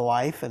at my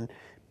life and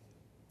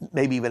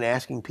maybe even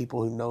asking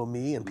people who know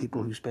me and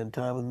people who spend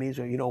time with me,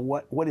 so,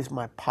 what is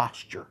my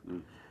posture?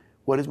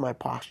 What is my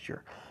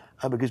posture?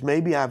 Because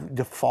maybe I've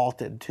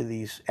defaulted to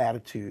these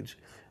attitudes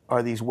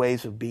or these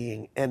ways of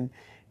being, and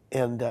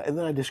then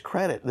I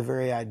discredit the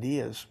very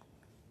ideas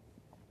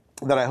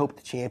that I hope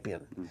to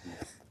champion.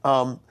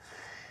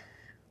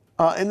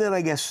 And then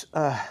I guess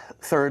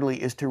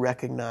thirdly is to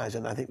recognize,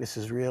 and I think this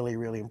is really,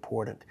 really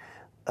important,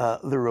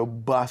 the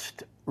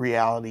robust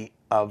reality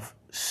of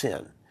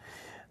sin.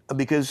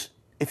 Because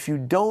if you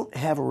don't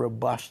have a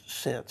robust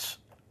sense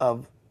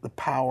of the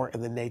power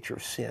and the nature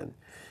of sin,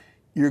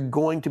 you're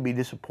going to be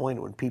disappointed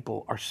when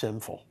people are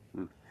sinful.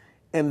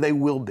 And they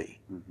will be,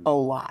 a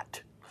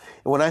lot.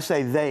 And when I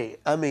say they,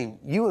 I mean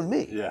you and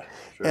me. Yeah,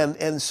 sure.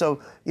 And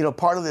so,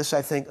 part of this,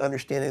 I think,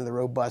 understanding the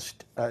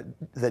robust,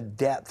 the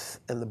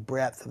depth and the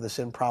breadth of the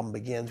sin problem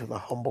begins with a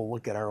humble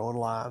look at our own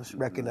lives,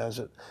 recognize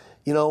that,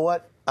 you know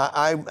what,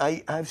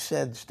 I've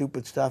said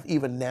stupid stuff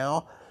even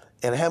now,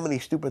 and how many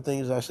stupid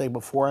things I say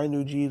before I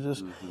knew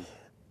Jesus.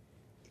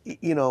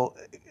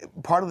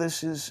 Part of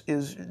this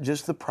is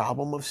just the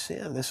problem of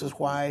sin. This is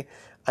why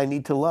I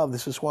need to love.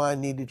 This is why I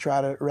need to try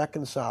to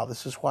reconcile.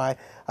 This is why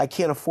I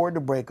can't afford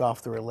to break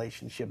off the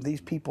relationship.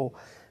 These people,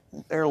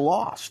 they're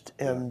lost.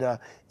 And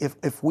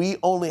if we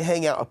only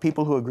hang out with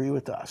people who agree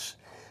with us,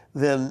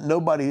 then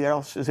nobody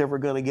else is ever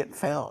going to get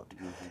found.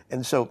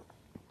 And so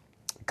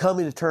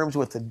coming to terms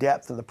with the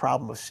depth and the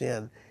problem of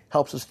sin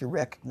helps us to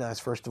recognize,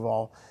 first of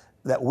all,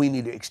 that we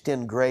need to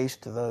extend grace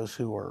to those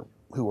who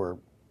are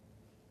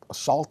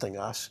assaulting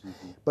us.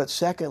 But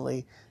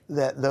secondly,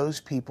 that those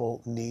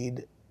people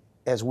need,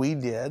 as we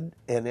did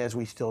and as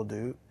we still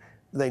do,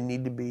 they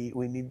need to be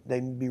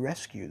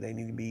rescued. They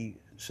need to be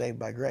saved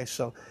by grace.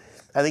 So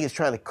I think it's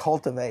trying to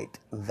cultivate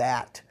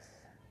that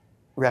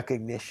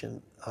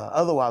recognition.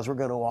 Otherwise, we're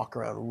going to walk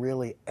around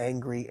really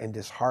angry and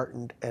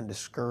disheartened and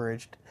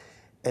discouraged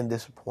and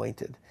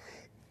disappointed.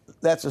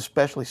 That's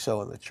especially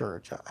so in the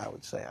church, I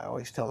would say. I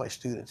always tell my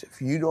students,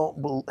 if you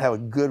don't have a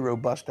good,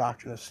 robust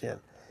doctrine of sin,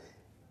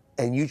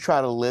 and you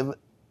try to live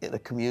in a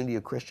community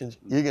of Christians,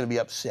 you're going to be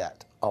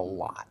upset a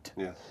lot.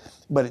 Yeah.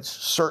 But it's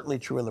certainly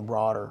true in the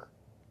broader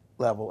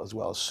level as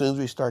well. As soon as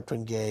we start to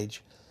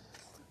engage,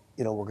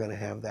 we're going to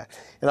have that.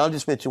 And I'll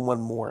just mention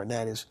one more, and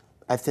that is,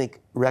 I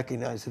think,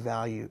 recognize the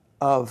value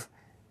of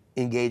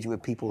engaging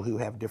with people who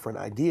have different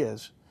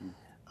ideas,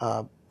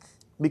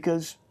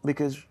 because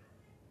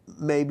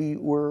maybe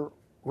we're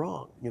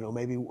wrong,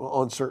 maybe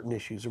on certain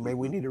issues, or maybe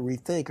we need to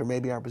rethink, or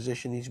maybe our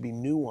position needs to be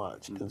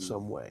nuanced in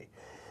some way.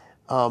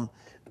 I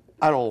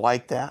don't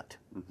like that.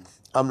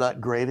 I'm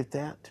not great at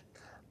that,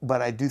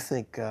 but I do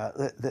think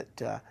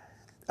that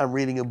I'm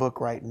reading a book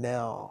right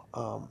now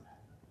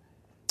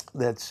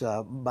that's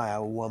by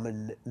a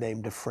woman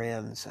named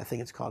DeFranz. I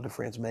think it's called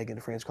DeFranz, Megan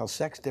DeFranz, called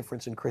Sex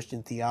Difference in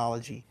Christian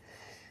Theology.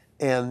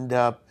 And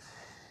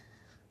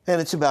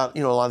it's about,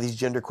 a lot of these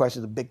gender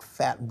questions, a big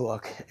fat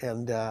book.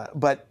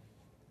 But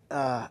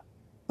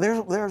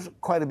there's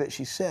quite a bit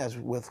she says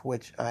with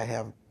which I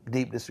have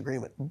deep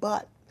disagreement.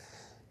 But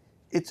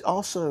it's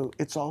also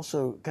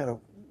kind of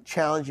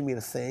challenging me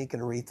to think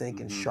and rethink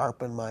and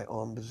sharpen my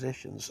own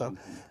position. So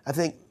I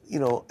think,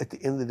 at the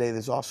end of the day,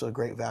 there's also a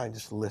great value in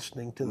just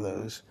listening to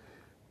those,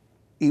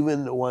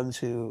 even the ones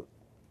who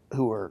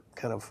are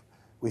kind of,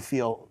 we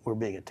feel we're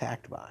being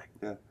attacked by.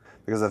 Yeah.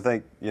 Because I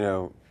think,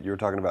 you were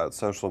talking about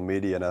social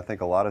media, and I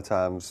think a lot of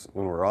times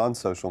when we're on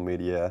social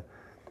media,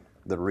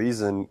 the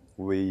reason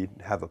we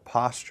have a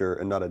posture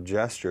and not a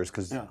gesture is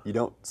because you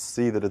don't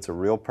see that it's a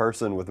real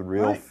person with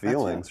real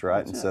feelings,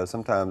 right? And so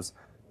sometimes...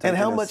 And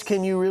how much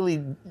can you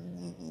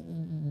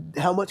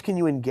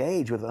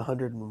engage with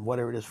 100 and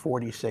whatever it is,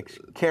 46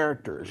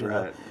 characters, you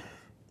know?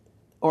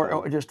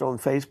 Or just on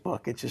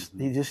Facebook, it's just,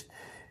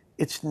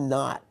 it's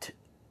not,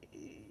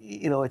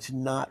 it's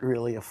not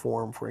really a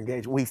forum for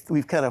engagement.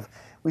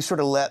 We sort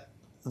of let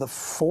the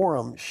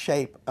forum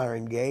shape our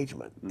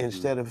engagement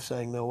instead of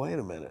saying, no, wait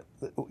a minute,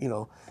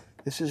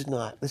 this is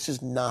not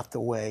the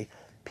way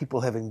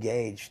people have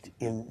engaged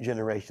in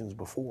generations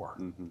before.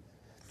 Yeah,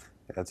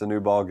 it's a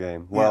new ball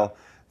game. Well,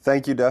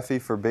 thank you, Duffy,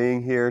 for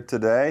being here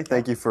today.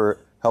 Thank you for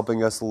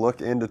helping us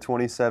look into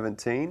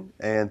 2017.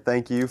 And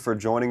thank you for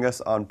joining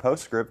us on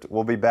Postscript.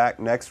 We'll be back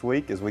next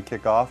week as we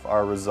kick off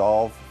our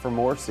Resolve for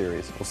More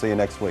series. We'll see you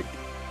next week.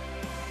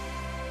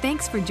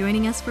 Thanks for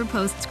joining us for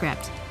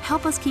Postscript.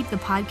 Help us keep the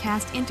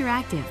podcast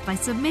interactive by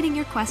submitting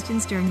your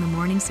questions during the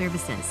morning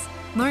services.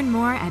 Learn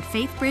more at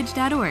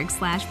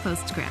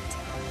faithbridge.org/postscript.